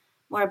 and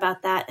more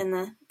about that in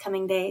the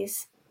coming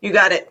days. You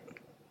got it.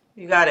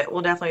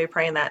 We'll definitely be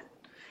praying that.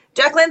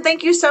 Jacklin,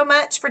 thank you so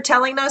much for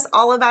telling us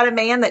all about a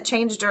man that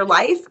changed your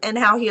life and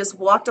how he has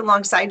walked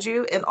alongside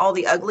you in all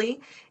the ugly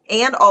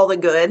and all the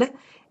good.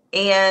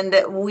 And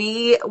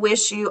we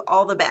wish you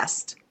all the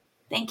best.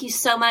 Thank you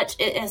so much.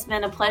 It has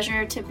been a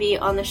pleasure to be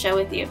on the show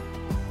with you.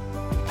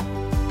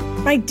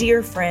 My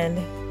dear friend,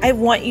 I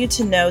want you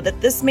to know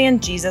that this man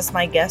Jesus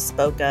my guest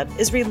spoke of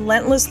is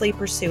relentlessly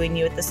pursuing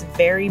you at this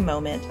very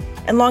moment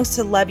and longs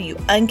to love you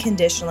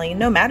unconditionally,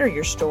 no matter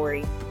your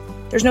story.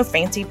 There's no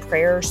fancy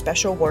prayer or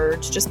special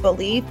words, just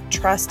believe,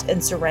 trust,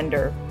 and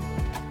surrender.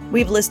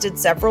 We've listed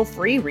several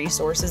free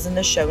resources in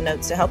the show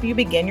notes to help you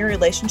begin your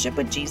relationship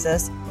with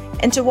Jesus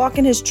and to walk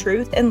in his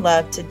truth and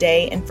love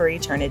today and for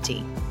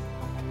eternity.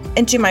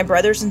 And to my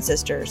brothers and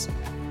sisters,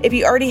 if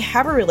you already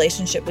have a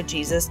relationship with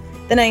Jesus,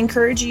 then I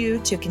encourage you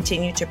to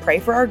continue to pray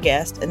for our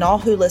guest and all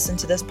who listen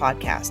to this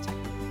podcast,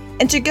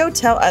 and to go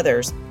tell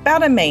others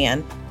about a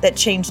man that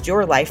changed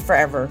your life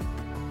forever.